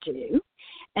currently do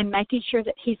and making sure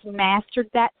that he's mastered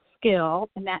that skill,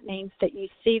 and that means that you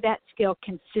see that skill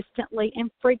consistently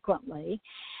and frequently.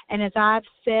 And as I've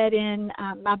said in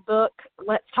my book,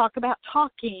 Let's Talk About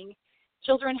Talking,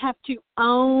 children have to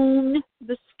own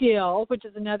the skill, which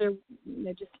is another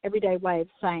just everyday way of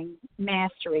saying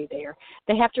mastery there.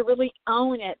 They have to really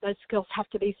own it. Those skills have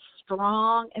to be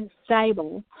strong and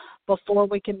stable before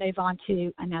we can move on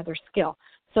to another skill.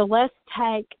 So let's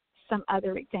take some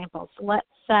other examples. Let's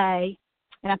say,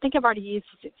 and I think I've already used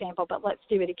this example, but let's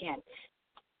do it again.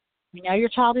 You know your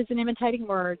child isn't imitating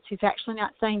words. He's actually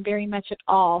not saying very much at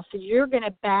all. So you're going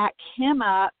to back him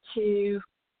up to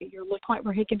your point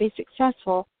where he can be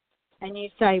successful. And you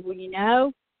say, well, you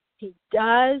know, he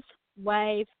does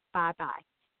wave bye-bye.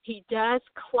 He does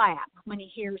clap when he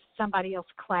hears somebody else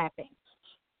clapping.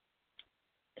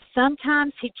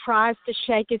 Sometimes he tries to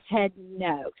shake his head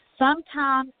no.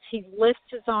 Sometimes he lifts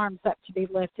his arms up to be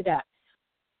lifted up.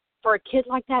 For a kid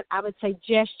like that, I would say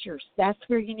gestures. That's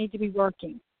where you need to be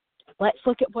working. Let's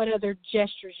look at what other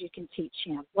gestures you can teach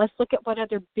him. Let's look at what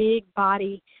other big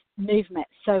body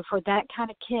movements. So for that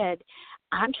kind of kid,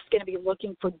 I'm just going to be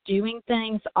looking for doing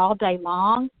things all day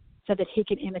long so that he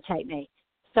can imitate me.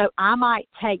 So I might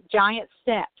take giant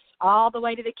steps all the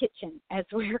way to the kitchen as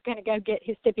we're going to go get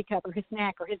his sippy cup or his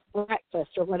snack or his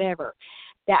breakfast or whatever.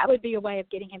 That would be a way of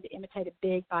getting him to imitate a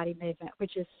big body movement,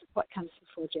 which is what comes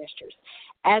before gestures.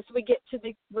 As we get to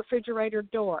the refrigerator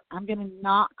door, I'm going to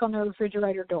knock on the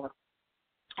refrigerator door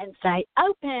and say,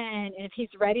 open. And if he's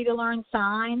ready to learn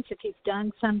signs, if he's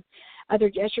done some other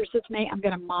gestures with me, I'm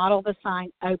going to model the sign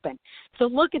open. So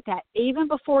look at that. Even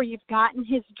before you've gotten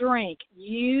his drink,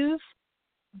 you've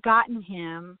gotten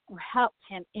him or helped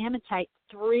him imitate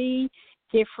 3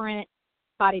 different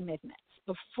body movements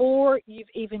before you've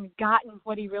even gotten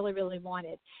what he really, really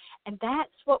wanted. And that's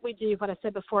what we do, what I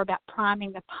said before about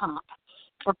priming the pump,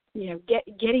 or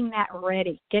getting that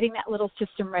ready, getting that little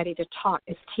system ready to talk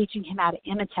is teaching him how to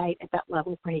imitate at that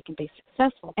level where he can be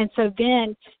successful. And so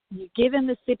then you give him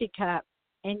the sippy cup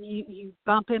and you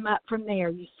bump him up from there.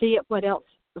 You see what else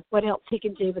he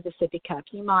can do with the sippy cup.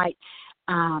 You might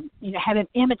have him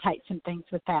imitate some things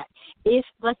with that.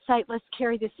 Let's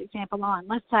carry this example on.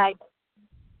 Let's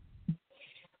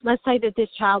say that this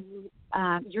child,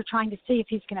 you're trying to see if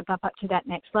he's going to bump up to that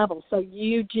next level. So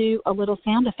you do a little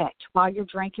sound effect while you're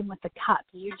drinking with the cup.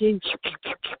 You do,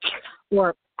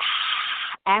 or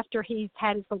after he's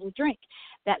had his little drink.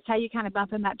 That's how you kind of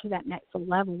bump him up to that next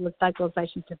level with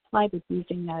vocalizations and play, with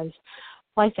using those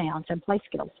play sounds and play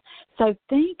skills. So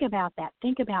think about that.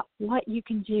 Think about what you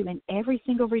can do in every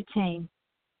single routine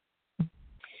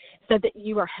so that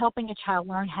you are helping a child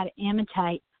learn how to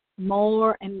imitate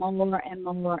more and more and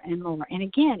more and more. And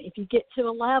again, if you get to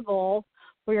a level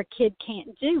where a kid can't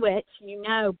do it,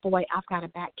 boy, I've got to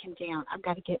back him down. I've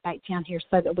got to get back down here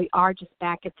so that we are just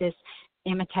back at this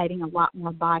imitating a lot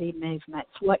more body movements.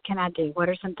 What can I do? What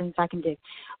are some things I can do?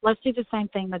 Let's do the same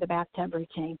thing with the bathtub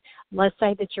routine. Let's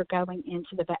say that you're going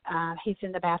into he's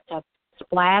in the bathtub.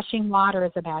 Splashing water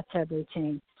is a bathtub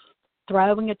routine.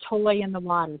 Throwing a toy in the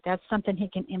water, that's something he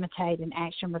can imitate in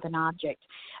action with an object.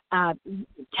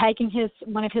 Taking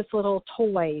one of his little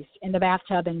toys in the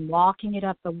bathtub and walking it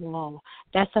up the wall,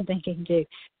 that's something he can do.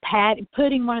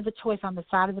 Putting one of the toys on the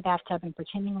side of the bathtub and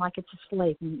pretending like it's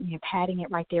asleep, and patting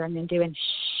it right there, and then doing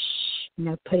shh,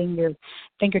 putting your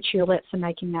finger to your lips and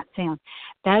making that sound.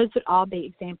 Those would all be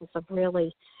examples of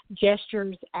really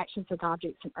gestures, actions with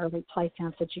objects, and early play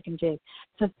sounds that you can do.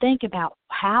 So think about,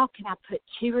 how can I put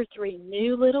 2 or 3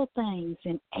 new little things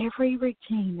in every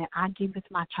routine that I do with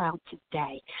my child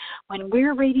today? When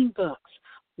we're reading books,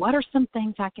 what are some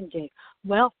things I can do?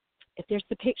 Well, if there's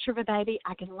the picture of a baby,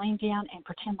 I can lean down and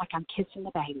pretend like I'm kissing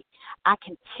the baby. I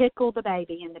can tickle the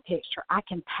baby in the picture. I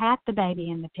can pat the baby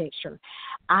in the picture.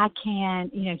 I can,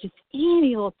 just any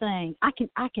little thing. I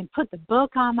can put the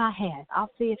book on my head. I'll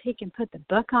see if he can put the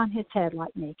book on his head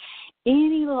like me.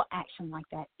 Any little action like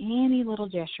that, any little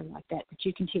gesture like that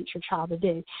you can teach your child to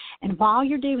do. And while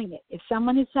you're doing it, if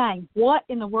someone is saying, what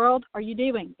in the world are you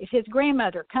doing? If his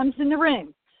grandmother comes in the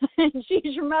room, and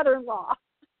she's your mother-in-law,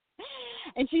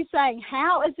 and she's saying,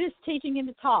 how is this teaching him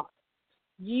to talk?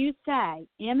 You say,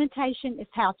 imitation is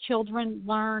how children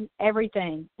learn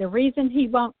everything. The reason he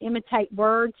won't imitate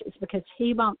words is because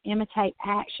he won't imitate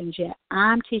actions yet.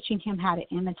 I'm teaching him how to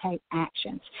imitate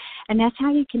actions. And that's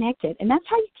how you connect it. And that's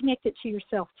how you connect it to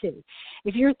yourself, too.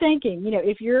 If you're thinking,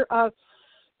 if you're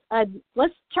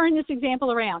let's turn this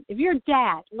example around. If you're a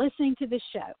dad listening to this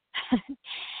show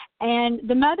and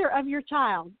the mother of your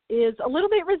child is a little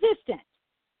bit resistant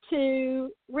to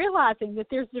realizing that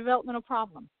there's a developmental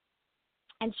problem,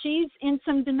 and she's in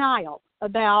some denial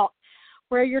about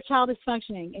where your child is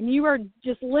functioning, and you are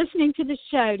just listening to the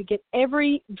show to get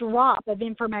every drop of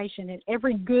information and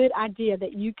every good idea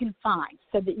that you can find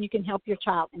so that you can help your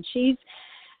child. And she's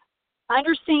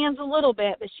understands a little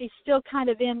bit, but she's still kind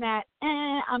of in that,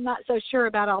 I'm not so sure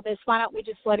about all this. Why don't we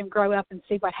just let him grow up and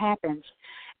see what happens?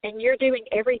 And you're doing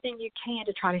everything you can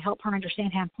to try to help her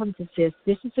understand how important this is.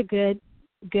 This is a good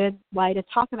way to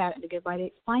talk about it and a good way to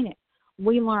explain it.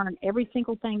 We learn every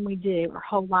single thing we do our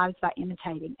whole lives by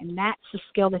imitating, and that's the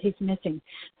skill that he's missing.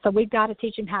 So we've got to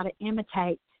teach him how to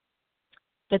imitate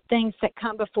the things that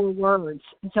come before words.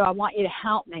 And so I want you to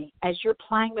help me. As you're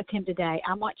playing with him today,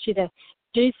 I want you to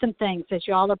do some things as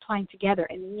you all are playing together,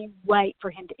 and then you wait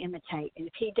for him to imitate. And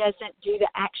if he doesn't do the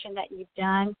action that you've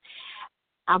done,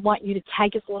 I want you to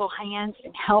take his little hands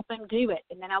and help him do it.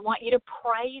 And then I want you to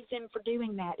praise him for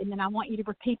doing that. And then I want you to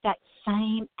repeat that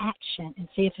same action and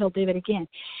see if he'll do it again.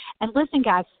 And listen,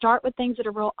 guys, start with things that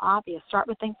are real obvious. Start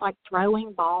with things like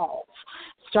throwing balls.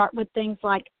 Start with things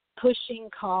like pushing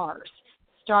cars.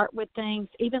 Start with things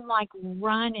even like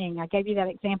running. I gave you that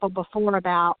example before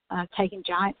about taking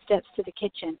giant steps to the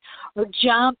kitchen, or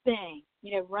jumping,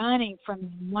 running from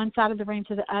one side of the room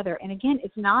to the other. And again,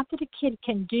 it's not that a kid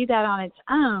can do that on his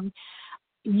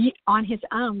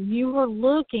own. You are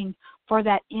looking for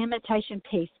that imitation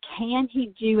piece. Can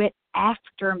he do it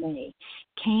after me?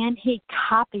 Can he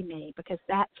copy me? Because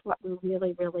that's what we're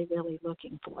really, really, really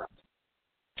looking for.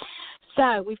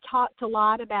 So we've talked a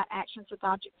lot about actions with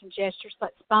objects and gestures.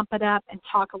 Let's bump it up and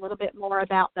talk a little bit more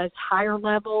about those higher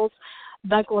levels,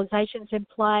 vocalizations in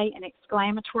play, and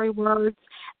exclamatory words.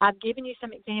 I've given you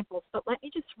some examples, but let me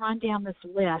just run down this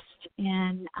list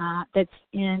that's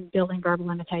in Building Verbal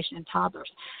Imitation in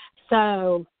Toddlers.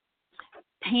 So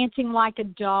panting like a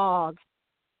dog,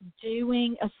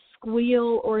 doing a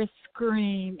squeal or a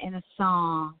scream in a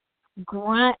song,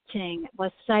 grunting.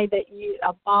 Let's say that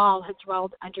a ball has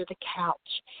rolled under the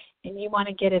couch and you want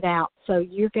to get it out. So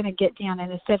you're going to get down, and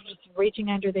instead of just reaching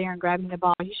under there and grabbing the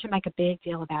ball, you should make a big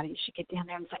deal about it. You should get down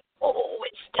there and say, oh,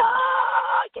 it's stuck.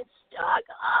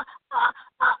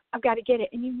 I've got to get it.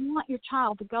 And you want your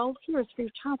child, the goal here is for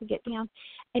your child to get down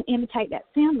and imitate that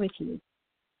sound with you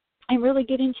and really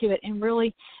get into it and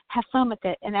really have fun with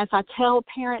it. And as I tell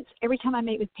parents, every time I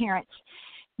meet with parents,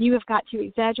 you have got to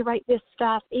exaggerate this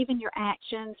stuff, even your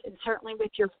actions, and certainly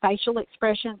with your facial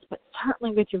expressions, but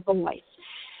certainly with your voice.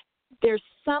 There's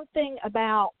something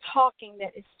about talking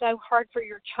that is so hard for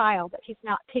your child that he's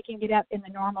not picking it up in the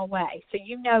normal way. So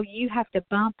you have to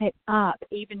bump it up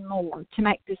even more to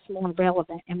make this more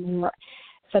relevant and more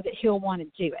so that he'll want to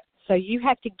do it. So you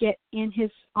have to get on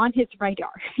his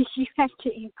radar. You have to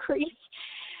increase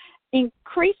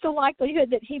the likelihood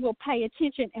that he will pay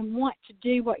attention and want to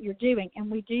do what you're doing.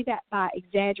 And we do that by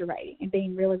exaggerating and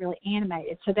being really, really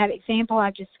animated. So that example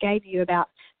I just gave you about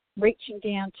reaching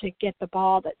down to get the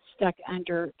ball that's stuck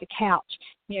under the couch,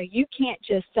 you can't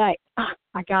just say,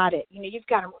 I got it. You've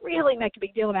got to really make a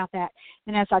big deal about that.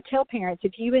 And as I tell parents,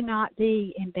 if you would not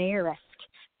be embarrassed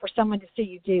for someone to see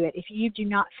you do it, if you do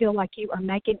not feel like you are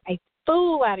making a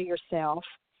fool out of yourself,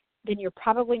 then you're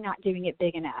probably not doing it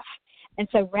big enough. And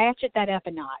so ratchet that up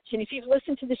a notch. And if you've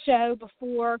listened to the show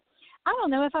before, I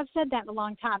don't know if I've said that in a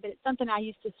long time, but it's something I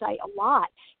used to say a lot.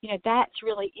 That's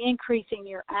really increasing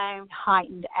your own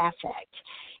heightened affect,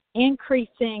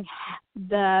 increasing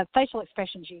the facial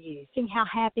expressions you use, seeing how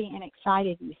happy and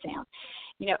excited you sound.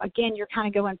 Again, you're kind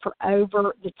of going for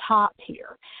over the top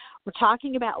here. We're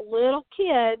talking about little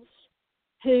kids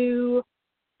who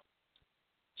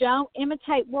don't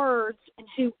imitate words and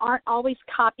who aren't always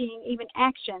copying even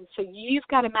actions. So you've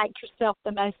got to make yourself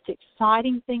the most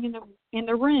exciting thing in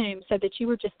the room so that you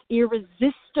are just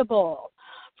irresistible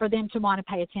for them to want to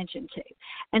pay attention to.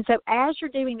 And so as you're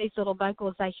doing these little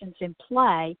vocalizations in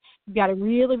play, you've got to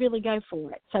really, really go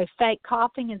for it. So fake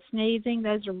coughing and sneezing,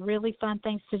 those are really fun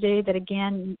things to do that,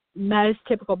 again, most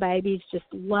typical babies just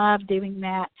love doing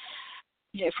that.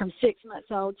 From 6 months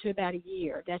old to about a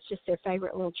year. That's just their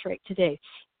favorite little trick to do.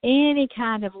 Any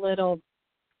kind of little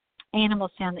animal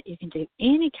sound that you can do,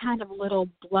 any kind of little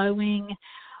blowing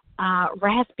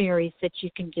raspberries that you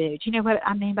can do. Do you know what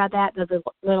I mean by that? The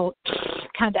little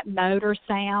kind of that motor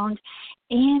sound,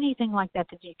 anything like that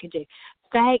you can do.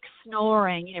 Fake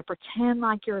snoring, pretend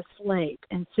like you're asleep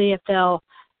and see if they'll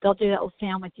do that little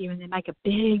sound with you and then make a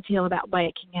big deal about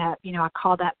waking up. I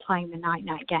call that playing the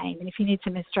night-night game. And if you need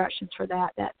some instructions for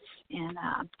that, that's in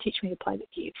Teach Me to Play with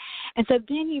You. And so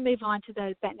then you move on to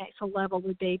that next level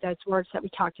would be those words that we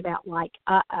talked about like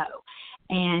uh-oh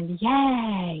and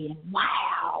yay and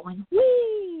wow and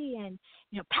wee and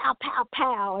pow, pow,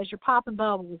 pow, as you're popping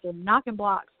bubbles or knocking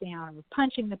blocks down or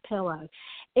punching the pillow.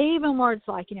 Even words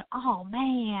like, oh,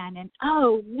 man, and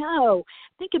oh, no.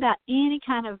 Think about any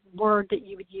kind of word that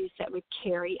you would use that would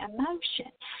carry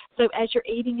emotion. So as you're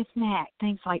eating a snack,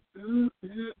 things like,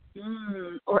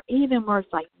 or even words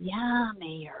like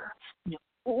yummy or,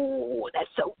 oh, that's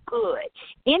so good.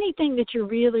 Anything that you're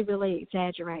really, really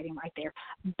exaggerating right there.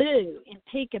 Boo and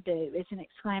peekaboo is an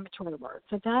exclamatory word.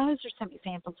 So those are some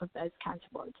examples of those kinds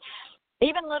of words.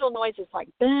 Even little noises like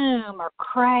boom or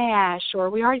crash,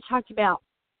 or we already talked about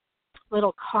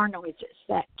little car noises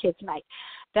that kids make.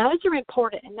 Those are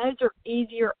important, and those are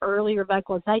easier, earlier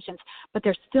vocalizations, but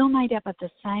they're still made up of the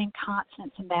same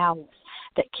consonants and vowels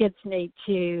that kids need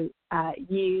to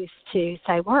use to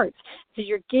say words. So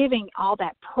you're giving all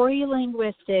that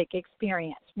pre-linguistic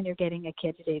experience when you're getting a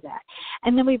kid to do that.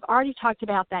 And then we've already talked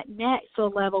about that next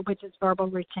level, which is verbal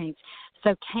routines.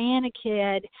 So can a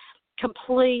kid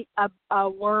complete a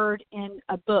word in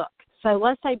a book? So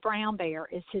let's say Brown Bear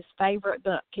is his favorite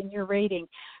book, and you're reading,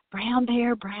 Brown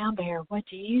Bear, what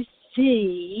do you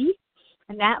see?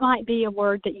 And that might be a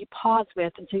word that you pause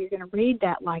with, and so you're going to read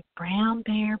that like, Brown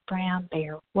Bear,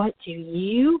 what do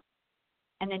you?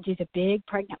 And then do the big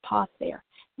pregnant pause there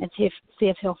and see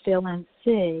if he'll fill in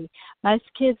C. Most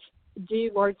kids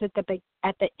do words at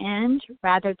the end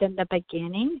rather than the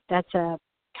beginning. That's a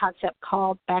concept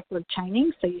called backward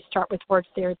chaining. So you start with words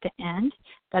there at the end.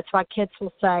 That's why kids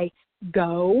will say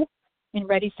go in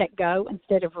ready, set, go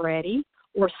instead of ready,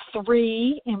 or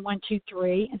 3 in 1, 2,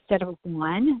 3 instead of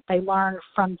 1. They learn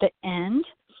from the end.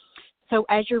 So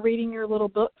as you're reading your little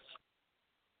books,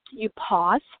 you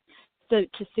pause to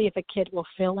see if a kid will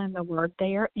fill in the word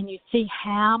there, and you see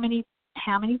how many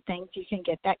things you can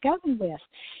get that going with.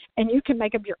 And you can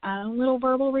make up your own little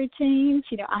verbal routines.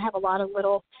 I have a lot of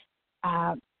little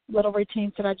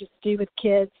routines that I just do with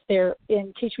kids. They're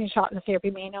in Teach Me to Talk in the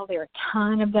Therapy Manual. There are a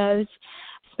ton of those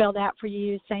spelled out for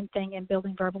you. Same thing in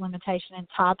Building Verbal Imitation in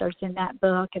Toddlers in that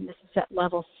book, and this is at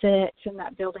level 6 in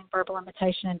that Building Verbal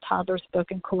Imitation in Toddlers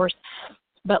book and course.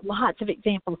 But lots of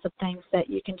examples of things that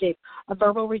you can do. A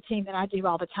verbal routine that I do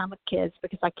all the time with kids,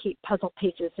 because I keep puzzle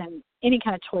pieces and any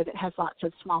kind of toy that has lots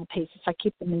of small pieces, I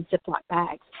keep them in Ziploc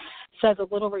bags. So the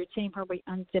little routine where we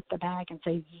unzip the bag and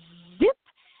say zip,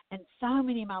 and so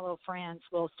many of my little friends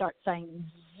will start saying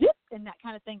zip and that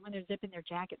kind of thing when they're zipping their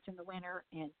jackets in the winter,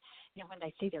 and when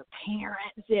they see their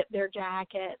parents zip their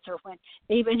jackets, or when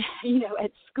even at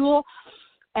school.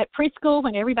 At preschool,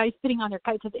 when everybody's putting on their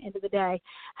coats at the end of the day,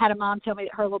 I had a mom tell me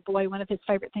that her little boy, one of his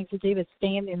favorite things to do is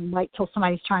stand and wait till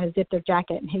somebody's trying to zip their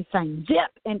jacket, and he's saying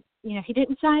zip. And, he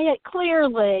didn't say it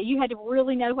clearly. You had to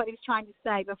really know what he was trying to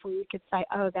say before you could say,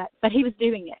 oh, that. But he was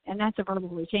doing it, and that's a verbal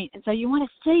routine. And so you want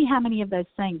to see how many of those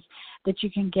things that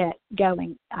you can get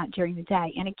going during the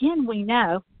day. And, again, we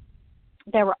know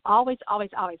that we're always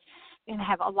going to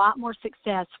have a lot more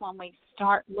success when we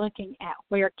start looking at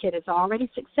where a kid is already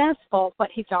successful, what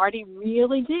he's already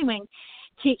really doing,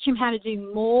 teach him how to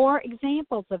do more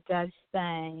examples of those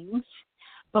things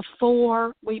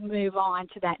before we move on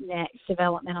to that next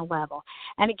developmental level.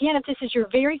 And again, if this is your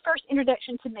very first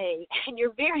introduction to me and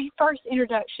your very first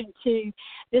introduction to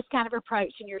this kind of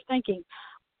approach, and you're thinking,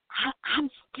 I'm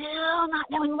still not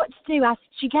knowing what to do.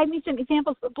 She gave me some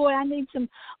examples, but boy, I need some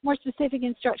more specific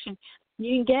instruction.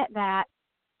 You can get that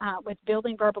with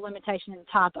Building Verbal Imitation in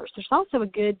Toddlers. There's also a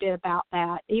good bit about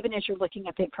that, even as you're looking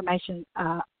at the information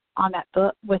on that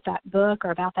book, with that book,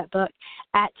 or about that book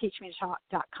at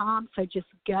teachmetotalk.com. So just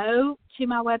go to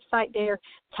my website there,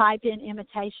 type in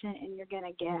imitation, and you're going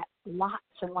to get lots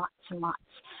and lots and lots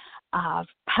of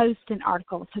posts and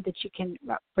articles so that you can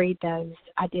read those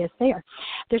ideas there.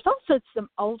 There's also some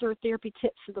older therapy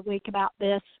tips of the week about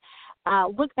this.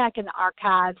 Look back in the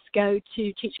archives, go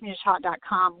to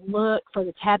teachmetotalk.com, look for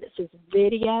the tab that says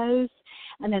videos,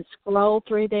 and then scroll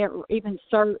through there, or even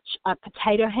search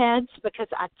potato heads, because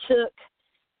I took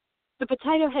the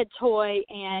potato head toy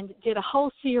and did a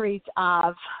whole series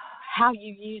of how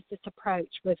you use this approach,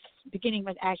 with beginning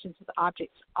with actions with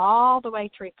objects all the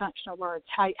way through functional words,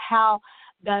 how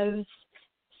those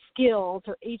skills,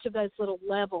 or each of those little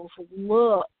levels,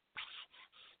 looks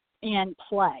in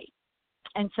play.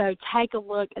 And so take a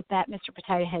look at that Mr.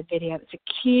 Potato Head video. It's a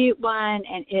cute one,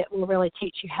 and it will really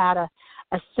teach you how to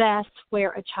assess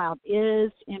where a child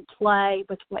is in play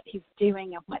with what he's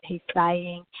doing and what he's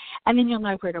saying. And then you'll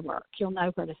know where to work. You'll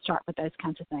know where to start with those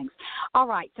kinds of things. All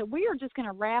right, so we are just going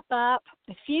to wrap up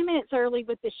a few minutes early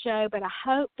with the show, but I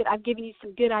hope that I've given you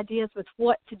some good ideas with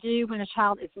what to do when a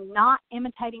child is not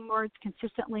imitating words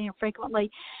consistently and frequently.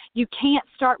 You can't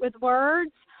start with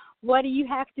words. What do you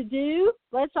have to do?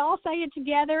 Let's all say it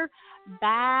together.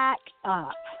 Back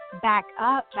up. Back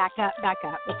up, back up, back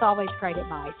up. It's always great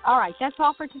advice. All right, that's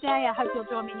all for today. I hope you'll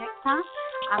join me next time.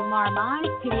 I'm Laura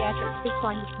Mize, pediatric speech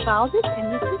language pathologist,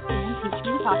 and this has been Teach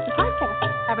Me to Talk the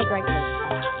podcast. Have a great day.